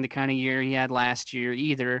having the kind of year he had last year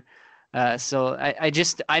either. So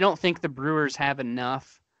I don't think the Brewers have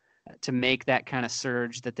enough to make that kind of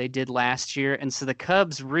surge that they did last year. And so the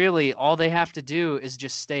Cubs really all they have to do is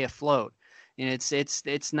just stay afloat. And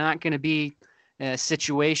it's not going to be a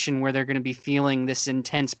situation where they're going to be feeling this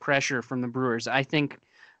intense pressure from the Brewers. I think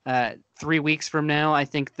 3 weeks from now, I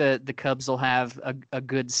think the Cubs will have a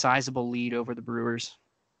good sizable lead over the Brewers.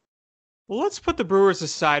 Well, let's put the Brewers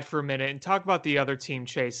aside for a minute and talk about the other team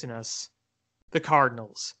chasing us, the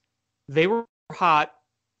Cardinals. They were hot,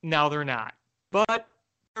 now they're not. But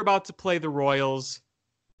they're about to play the Royals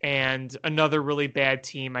and another really bad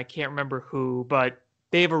team. I can't remember who, but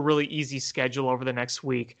they have a really easy schedule over the next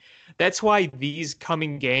week. That's why these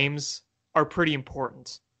coming games are pretty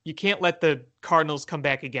important. You can't let the Cardinals come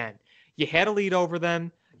back again. You had a lead over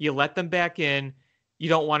them. You let them back in. You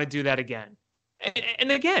don't want to do that again.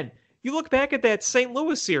 And again, you look back at that St.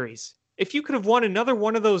 Louis series. If you could have won another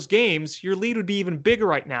one of those games, your lead would be even bigger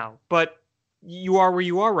right now. But you are where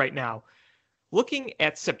you are right now. Looking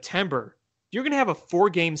at September, you're going to have a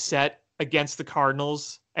 4-game set against the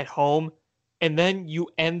Cardinals at home, and then you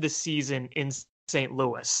end the season in St.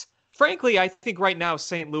 Louis. Frankly, I think right now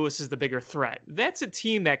St. Louis is the bigger threat. That's a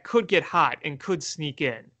team that could get hot and could sneak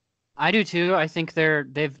in. I do too. I think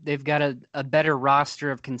they've got a better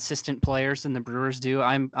roster of consistent players than the Brewers do.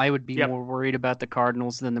 I would be more worried about the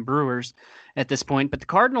Cardinals than the Brewers at this point. But the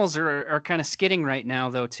Cardinals are kind of skidding right now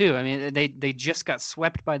though too. I mean they just got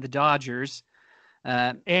swept by the Dodgers.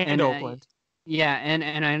 And Oakland. Yeah,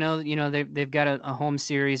 and I know they've got a home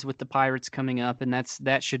series with the Pirates coming up, and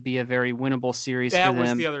that should be a very winnable series for them. That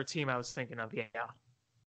was the other team I was thinking of. Yeah.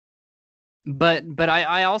 But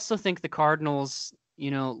I also think the Cardinals,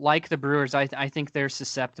 like the Brewers, I think they're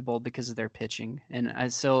susceptible because of their pitching,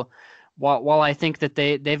 and so while I think that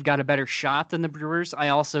they've got a better shot than the Brewers, I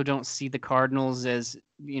also don't see the Cardinals as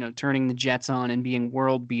turning the Jets on and being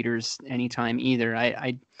world beaters anytime either.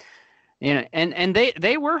 And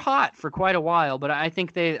they were hot for quite a while, but I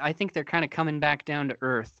think they're kind of coming back down to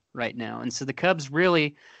earth right now. And so the Cubs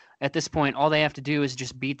really, at this point, all they have to do is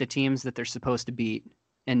just beat the teams that they're supposed to beat.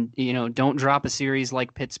 And don't drop a series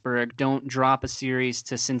like Pittsburgh, don't drop a series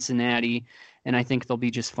to Cincinnati, and I think they'll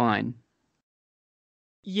be just fine.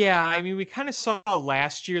 Yeah, I mean, we kind of saw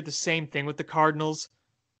last year the same thing with the Cardinals.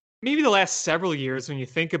 Maybe the last several years when you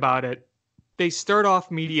think about it. They start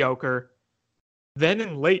off mediocre, then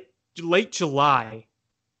in late July,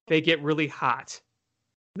 they get really hot.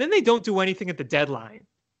 Then they don't do anything at the deadline,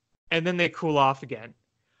 and then they cool off again.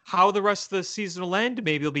 How the rest of the season will end,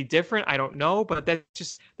 maybe it'll be different. I don't know, but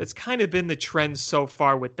that's kind of been the trend so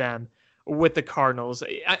far with them, with the Cardinals.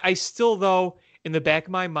 I still, though, in the back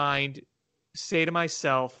of my mind, say to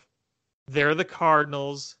myself, they're the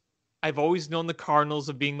Cardinals. I've always known the Cardinals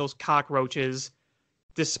of being those cockroaches,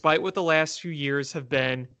 despite what the last few years have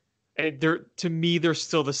been. To me, they're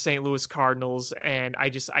still the St. Louis Cardinals, and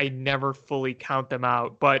I never fully count them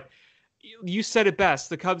out. But you said it best.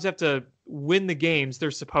 The Cubs have to win the games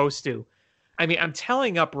they're supposed to. I mean, I'm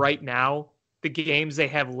telling up right now the games they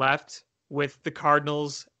have left with the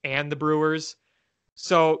Cardinals and the Brewers.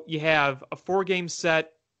 So you have a 4-game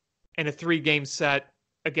set and a 3-game set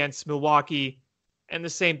against Milwaukee, and the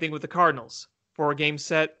same thing with the Cardinals. 4-game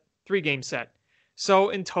set, 3-game set.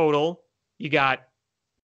 So in total, you got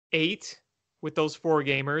 8 with those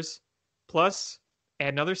 4-gamers, plus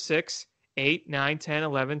add another 6, 8, 9, 10,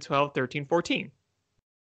 11, 12, 13, 14.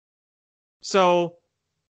 So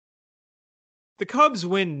the Cubs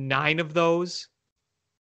win 9 of those,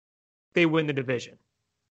 they win the division.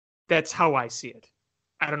 That's how I see it.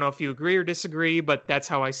 I don't know if you agree or disagree, but that's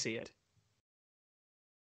how I see it.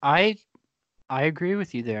 I agree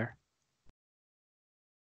with you there.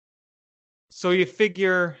 So you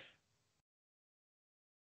figure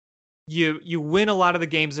you win a lot of the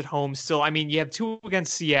games at home still. I mean, you have 2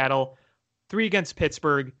 against Seattle, 3 against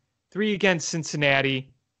Pittsburgh, 3 against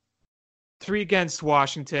Cincinnati, 3 against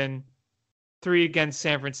Washington, 3 against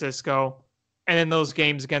San Francisco, and then those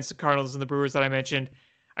games against the Cardinals and the Brewers that I mentioned.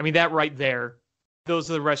 I mean, that right there, those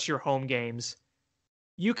are the rest of your home games.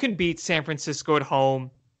 You can beat San Francisco at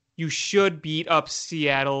home. You should beat up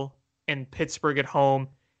Seattle and Pittsburgh at home.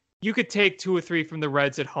 You could take 2 or 3 from the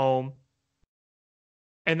Reds at home.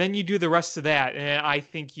 And then you do the rest of that, and I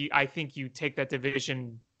think you take that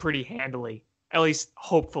division pretty handily. At least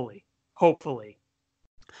hopefully. Hopefully.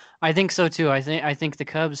 I think so too. I think the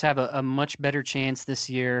Cubs have a much better chance this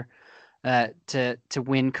year to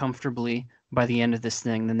win comfortably by the end of this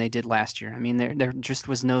thing than they did last year. I mean, there just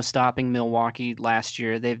was no stopping Milwaukee last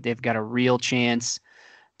year. They've got a real chance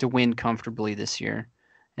to win comfortably this year,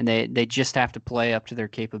 and they just have to play up to their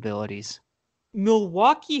capabilities.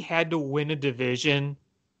 Milwaukee had to win a division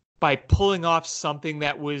by pulling off something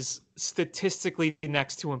that was statistically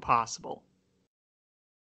next to impossible.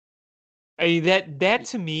 I mean, that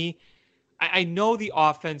to me, I know the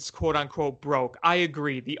offense, quote unquote, broke. I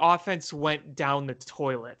agree. The offense went down the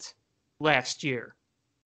toilet last year.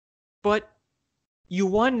 But you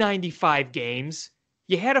won 95 games.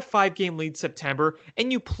 You had a 5-game lead September,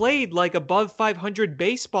 and you played like above 500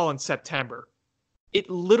 baseball in September. It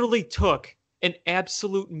literally took an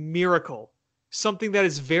absolute miracle, something that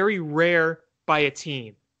is very rare by a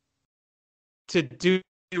team, to do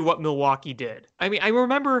what Milwaukee did. I mean, I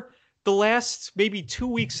remember the last maybe 2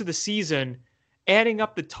 weeks of the season adding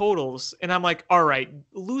up the totals, and I'm like, all right,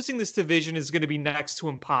 losing this division is going to be next to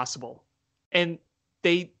impossible. And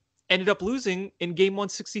they ended up losing in game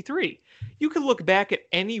 163. You could look back at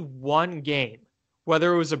any one game,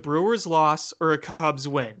 whether it was a Brewers loss or a Cubs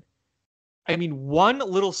win. I mean, one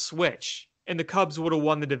little switch and the Cubs would have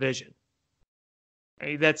won the division. I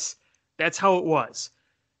mean, that's how it was.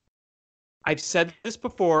 I've said this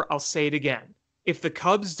before, I'll say it again. If the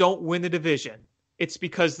Cubs don't win the division, it's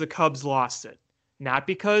because the Cubs lost it. Not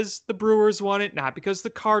because the Brewers won it, not because the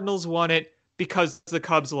Cardinals won it, because the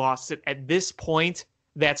Cubs lost it. At this point,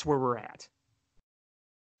 that's where we're at.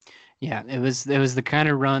 Yeah, it was the kind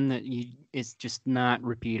of run that it's just not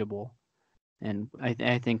repeatable, and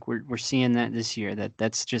I think we're seeing that this year.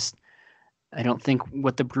 That's just, I don't think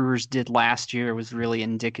what the Brewers did last year was really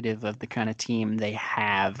indicative of the kind of team they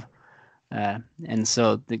have, and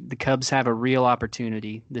so the Cubs have a real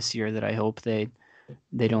opportunity this year that I hope they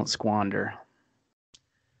don't squander.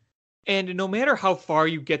 And no matter how far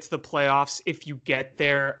you get to the playoffs, if you get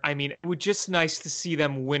there, I mean, it would just nice to see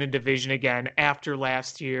them win a division again after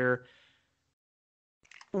last year.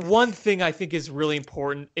 One thing I think is really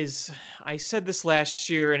important is, I said this last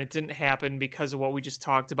year and it didn't happen because of what we just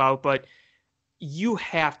talked about, but you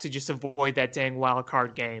have to just avoid that dang wild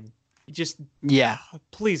card game. Yeah,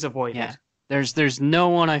 please avoid it. There's no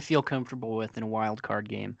one I feel comfortable with in a wild card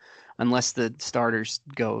game, unless the starters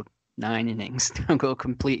go 9 innings, go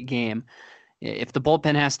complete game. If the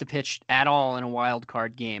bullpen has to pitch at all in a wild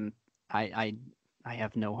card game, I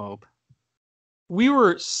have no hope. We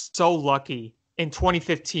were so lucky in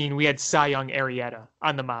 2015. We had Cy Young Arrieta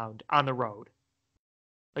on the mound on the road.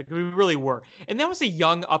 Like, we really were. And that was a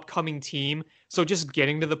young upcoming team. So just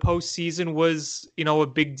getting to the postseason was, a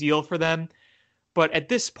big deal for them. But at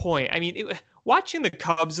this point, I mean, watching the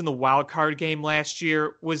Cubs in the wild card game last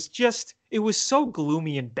year was just, it was so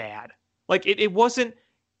gloomy and bad. Like, it wasn't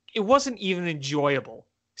it wasn't even enjoyable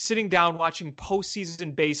sitting down watching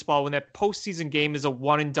postseason baseball when that postseason game is a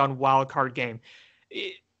one and done wild card game.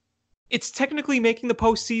 It, it's technically making the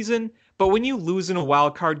postseason, but when you lose in a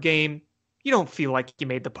wild card game, you don't feel like you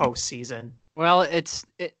made the postseason. Well,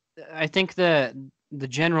 I think the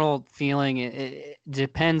general feeling it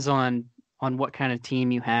depends on what kind of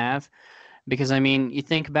team you have. Because I mean, you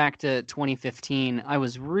think back to 2015, I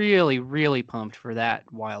was really, really pumped for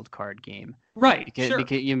that wild card game. Right, Because sure.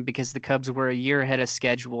 because the Cubs were a year ahead of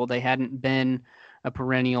schedule. They hadn't been a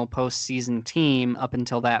perennial postseason team up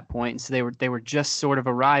until that point, so they were just sort of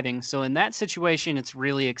arriving. So in that situation, it's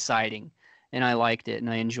really exciting, and I liked it and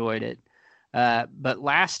I enjoyed it. But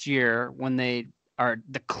last year, when they are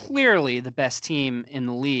clearly the best team in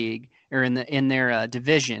the league or in their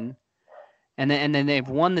division, and then they've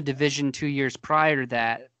won the division 2 years prior to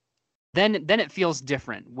that, then it feels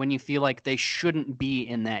different when you feel like they shouldn't be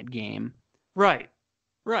in that game. Right,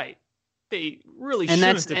 right. They really shouldn't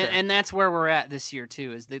have been. And that's where we're at this year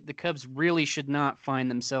too. Is the Cubs really should not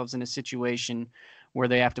find themselves in a situation where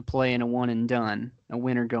they have to play in a one and done, a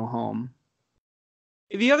win or go home.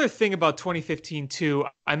 The other thing about 2015 too,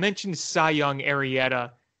 I mentioned Cy Young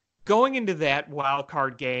Arrieta. Going into that wild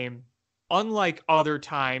card game, unlike other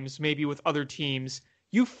times, maybe with other teams,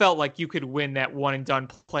 you felt like you could win that one and done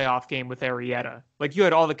playoff game with Arrieta. Like you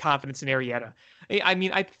had all the confidence in Arrieta. I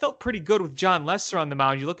mean, I felt pretty good with John Lester on the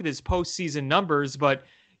mound. You look at his postseason numbers, but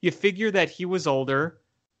you figure that he was older.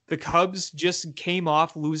 The Cubs just came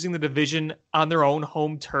off losing the division on their own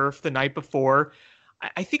home turf the night before.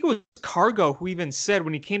 I think it was Cargo who even said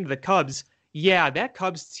when he came to the Cubs, yeah, that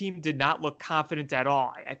Cubs team did not look confident at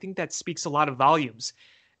all. I think that speaks a lot of volumes.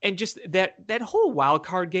 And just that whole wild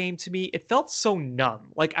card game to me, it felt so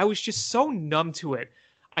numb. Like I was just so numb to it.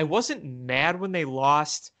 I wasn't mad when they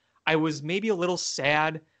lost. I was maybe a little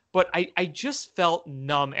sad, but I just felt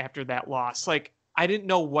numb after that loss. Like I didn't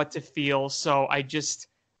know what to feel, so I just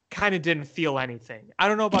kind of didn't feel anything. I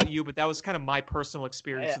don't know about you, but that was kind of my personal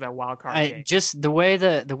experience of that wild card game. Just the way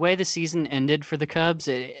the season ended for the Cubs,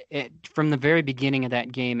 it from the very beginning of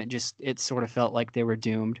that game, it sort of felt like they were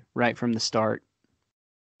doomed right from the start.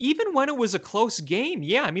 Even when it was a close game,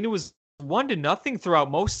 yeah, I mean, it was 1-0 throughout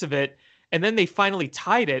most of it, and then they finally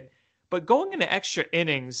tied it. But going into extra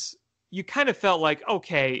innings, you kind of felt like,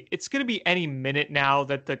 okay, it's going to be any minute now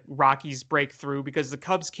that the Rockies break through because the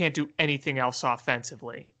Cubs can't do anything else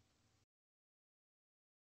offensively.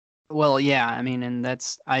 Well, yeah, I mean, and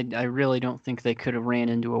I really don't think they could have ran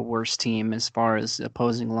into a worse team as far as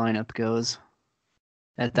opposing lineup goes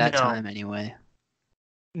at that time anyway.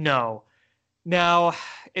 No. Now,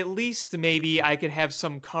 at least maybe I could have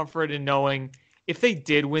some comfort in knowing if they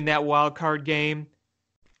did win that wild card game,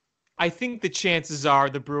 I think the chances are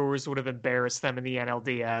the Brewers would have embarrassed them in the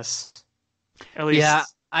NLDS. At least, yeah,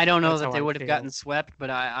 I don't know that they I would have feel. gotten swept,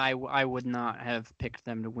 but I would not have picked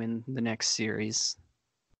them to win the next series.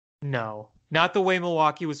 No, not the way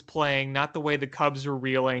Milwaukee was playing, not the way the Cubs were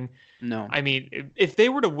reeling. No. I mean, if they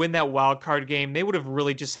were to win that wild card game, they would have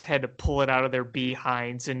really just had to pull it out of their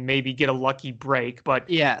behinds and maybe get a lucky break. But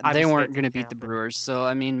yeah, they weren't going to beat the Brewers. So,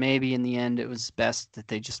 I mean, maybe in the end it was best that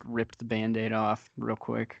they just ripped the Band-Aid off real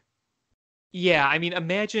quick. Yeah, I mean,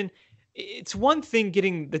 imagine it's one thing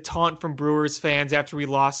getting the taunt from Brewers fans after we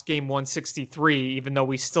lost game 163, even though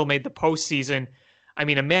we still made the postseason. I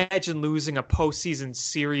mean, imagine losing a postseason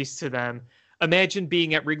series to them. Imagine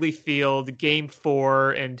being at Wrigley Field, game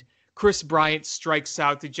 4, and Chris Bryant strikes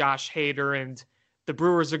out to Josh Hader, and the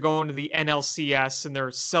Brewers are going to the NLCS, and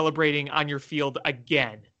they're celebrating on your field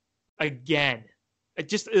again. Again.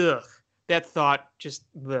 Ugh. That thought, just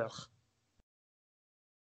ugh.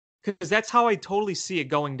 Because that's how I totally see it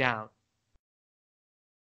going down.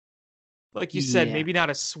 Like you said, maybe not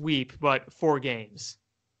a sweep, but 4 games.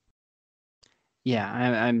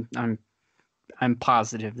 Yeah, I'm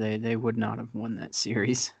positive they would not have won that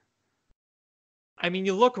series. I mean,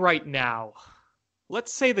 you look right now.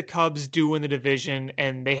 Let's say the Cubs do win the division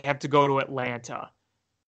and they have to go to Atlanta.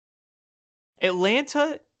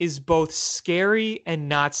 Atlanta is both scary and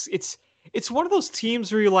not. It's one of those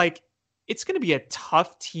teams where you're like, it's going to be a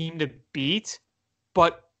tough team to beat,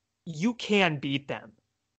 but you can beat them.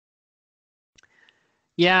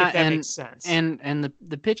 Yeah, if that makes sense. And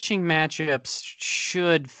the pitching matchups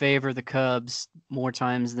should favor the Cubs more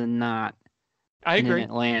times than not. I agree. In an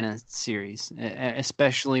Atlanta series,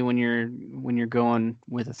 especially when you're going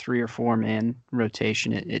with a 3 or 4 man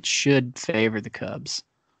rotation, it should favor the Cubs.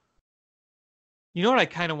 You know what I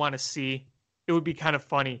kind of want to see? It would be kind of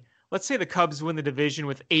funny. Let's say the Cubs win the division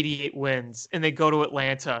with 88 wins and they go to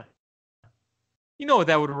Atlanta. You know what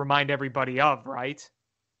that would remind everybody of, right?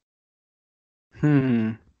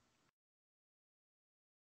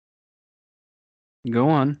 Go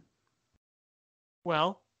on.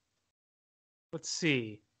 Well, let's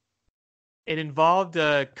see. It involved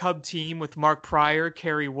a Cub team with Mark Pryor,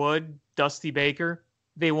 Kerry Wood, Dusty Baker.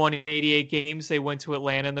 They won 88 games. They went to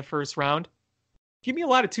Atlanta in the first round. Give me a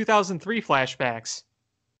lot of 2003 flashbacks.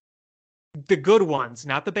 The good ones,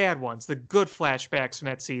 not the bad ones. The good flashbacks from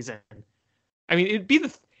that season. I mean, it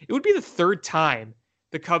would be the third time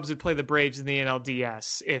the Cubs would play the Braves in the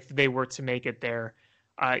NLDS if they were to make it there.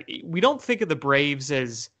 We don't think of the Braves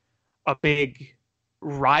as a big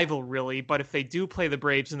rival, really, but if they do play the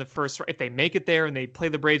Braves in the first, if they make it there and they play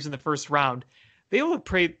the Braves in the first round, they will have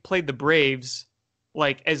played the Braves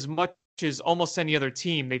like as much as almost any other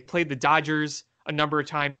team. They've played the Dodgers a number of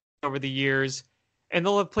times over the years, and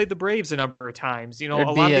they'll have played the Braves a number of times. You know, There'd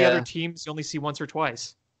a be lot of the other a teams you only see once or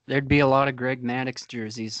twice. there'd be a lot of Greg Maddux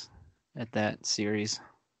jerseys at that series.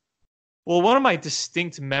 Well, one of my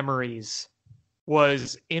distinct memories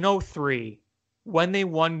was in '03 when they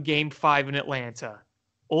won Game 5 in Atlanta.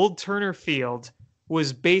 Old Turner Field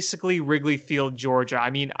was basically Wrigley Field, Georgia. I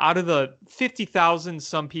mean, out of the 50,000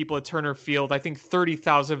 some people at Turner Field, I think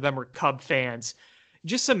 30,000 of them were Cub fans.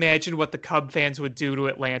 Just imagine what the Cub fans would do to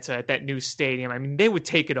Atlanta at that new stadium. I mean, they would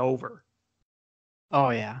take it over. Oh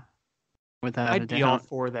yeah, without a I'd be all doubt.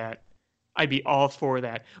 for that. I'd be all for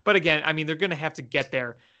that. But again, I mean, they're going to have to get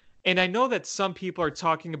there. And I know that some people are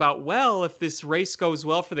talking about, well, if this race goes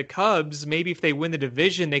well for the Cubs, maybe if they win the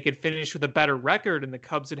division, they could finish with a better record and the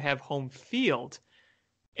Cubs would have home field.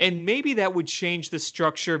 And maybe that would change the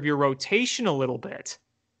structure of your rotation a little bit.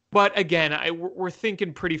 But again, we're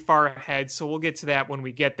thinking pretty far ahead, so we'll get to that when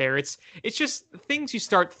we get there. It's just things you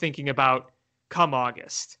start thinking about come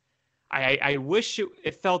August. I wish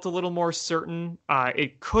it felt a little more certain.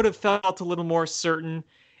 It could have felt a little more certain.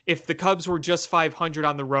 If the Cubs were just 500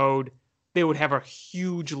 on the road, they would have a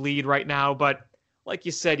huge lead right now. But like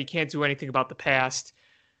you said, you can't do anything about the past.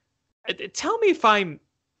 Tell me if I'm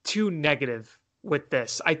too negative with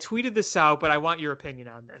this. I tweeted this out, but I want your opinion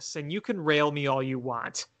on this. And you can rail me all you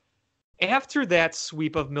want. After that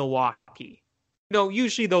sweep of Milwaukee,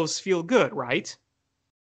 usually those feel good, right?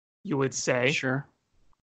 You would say. Sure.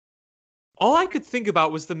 All I could think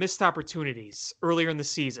about was the missed opportunities earlier in the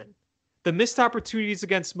season. The missed opportunities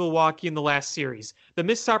against Milwaukee in the last series. The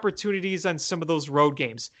missed opportunities on some of those road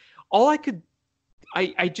games. All I could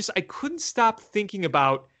I couldn't stop thinking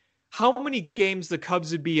about how many games the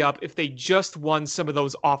Cubs would be up if they just won some of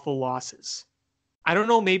those awful losses. I don't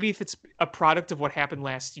know, maybe if it's a product of what happened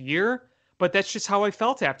last year, but that's just how I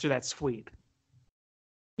felt after that sweep.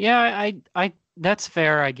 Yeah, I that's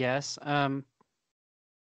fair, I guess.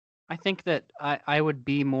 I think that I would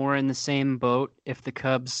be more in the same boat if the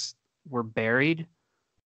Cubs were buried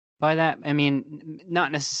by that. I mean,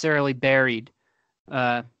 not necessarily buried,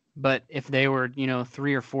 but if they were,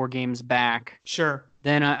 3 or 4 games back, Sure.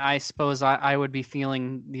 then I suppose I would be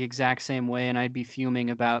feeling the exact same way, and I'd be fuming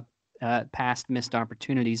about past missed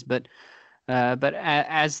opportunities. But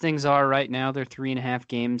as things are right now, they're 3.5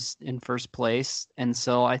 games in first place, and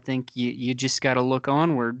so I think you just got to look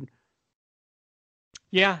onward.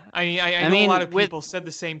 Yeah, I know a lot of people said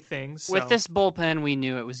the same things. With this bullpen, we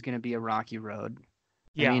knew it was going to be a rocky road.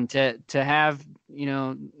 Yeah. I mean, to have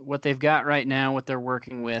what they've got right now, what they're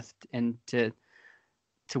working with, and to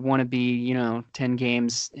want to be 10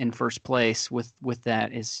 games in first place with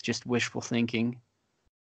that is just wishful thinking.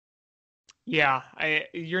 Yeah,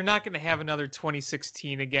 you're not going to have another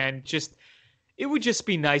 2016 again. It would just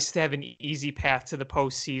be nice to have an easy path to the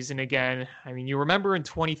postseason again. I mean, you remember in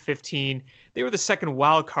 2015, they were the second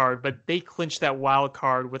wild card, but they clinched that wild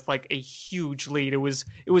card with like a huge lead. It was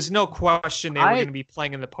no question they were going to be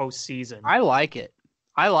playing in the postseason. I like it.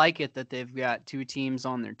 I like it that they've got 2 teams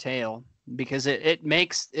on their tail because it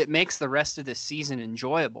makes the rest of this season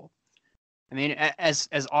enjoyable. I mean, as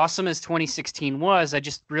awesome as 2016 was, I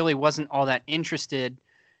just really wasn't all that interested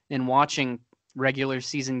in watching regular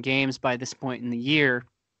season games by this point in the year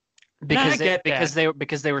because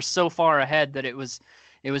they were so far ahead that it was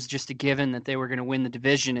just a given that they were going to win the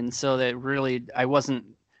division, and so that really I wasn't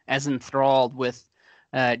as enthralled with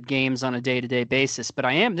games on a day-to-day basis. But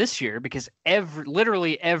I am this year because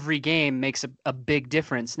literally every game makes a big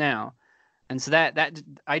difference now. And so that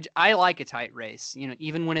I like a tight race.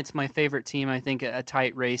 Even when it's my favorite team, I think a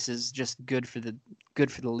tight race is just good for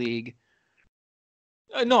the league.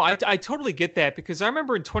 No, I totally get that because I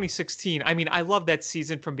remember in 2016, I mean, I love that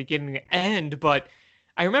season from beginning to end, but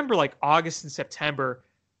I remember like August and September,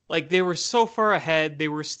 like they were so far ahead. They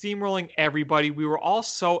were steamrolling everybody. We were all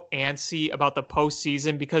so antsy about the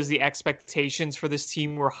postseason because the expectations for this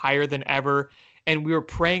team were higher than ever. And we were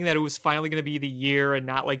praying that it was finally going to be the year and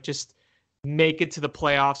not like just make it to the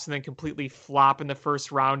playoffs and then completely flop in the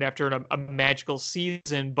first round after a magical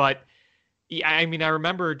season. But yeah, I mean, I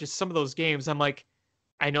remember just some of those games. I'm like,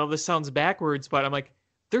 I know this sounds backwards, but I'm like,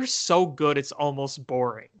 they're so good, it's almost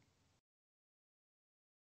boring.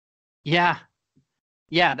 Yeah,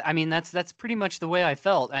 yeah. I mean, that's pretty much the way I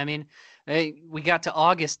felt. I mean, we got to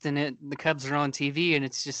August and the Cubs are on TV, and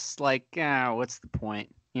it's just like, what's the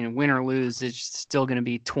point? You know, win or lose, it's still going to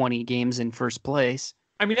be 20 games in first place.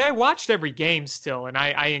 I mean, I watched every game still, and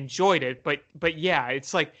I enjoyed it. But yeah,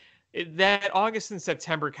 it's like that August and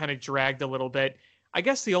September kind of dragged a little bit. I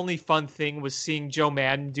guess the only fun thing was seeing Joe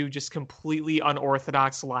Madden do just completely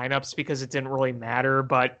unorthodox lineups because it didn't really matter.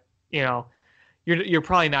 But you know, you're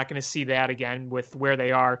probably not going to see that again with where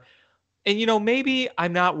they are. And maybe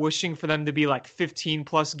I'm not wishing for them to be like 15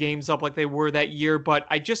 plus games up like they were that year, but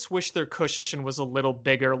I just wish their cushion was a little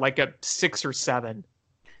bigger, like a 6 or 7.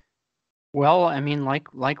 Well, I mean,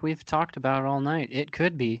 like we've talked about all night, it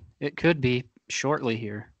could be shortly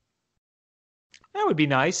here. That would be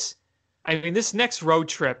nice. I mean, this next road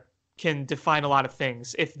trip can define a lot of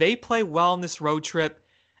things. If they play well in this road trip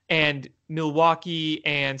and Milwaukee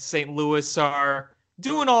and St. Louis are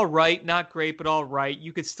doing all right, not great, but all right,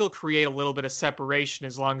 you could still create a little bit of separation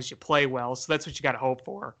as long as you play well. So that's what you got to hope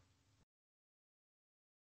for.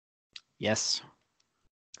 Yes.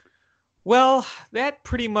 Well, that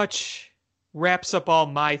pretty much wraps up all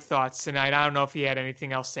my thoughts tonight. I don't know if you had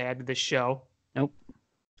anything else to add to this show. Nope.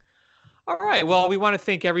 All right. Well, we want to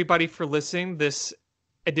thank everybody for listening this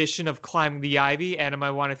edition of Climbing the Ivy. Adam,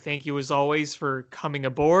 I want to thank you as always for coming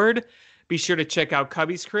aboard. Be sure to check out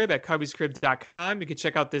Cubby's Crib at cubbyscrib.com. You can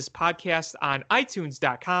check out this podcast on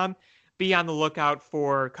itunes.com. Be on the lookout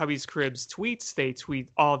for Cubby's Crib's tweets. They tweet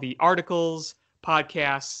all the articles,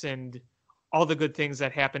 podcasts, and all the good things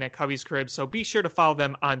that happen at Cubby's Crib. So be sure to follow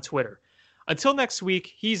them on Twitter. Until next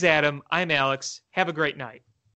week, he's Adam. I'm Alex. Have a great night.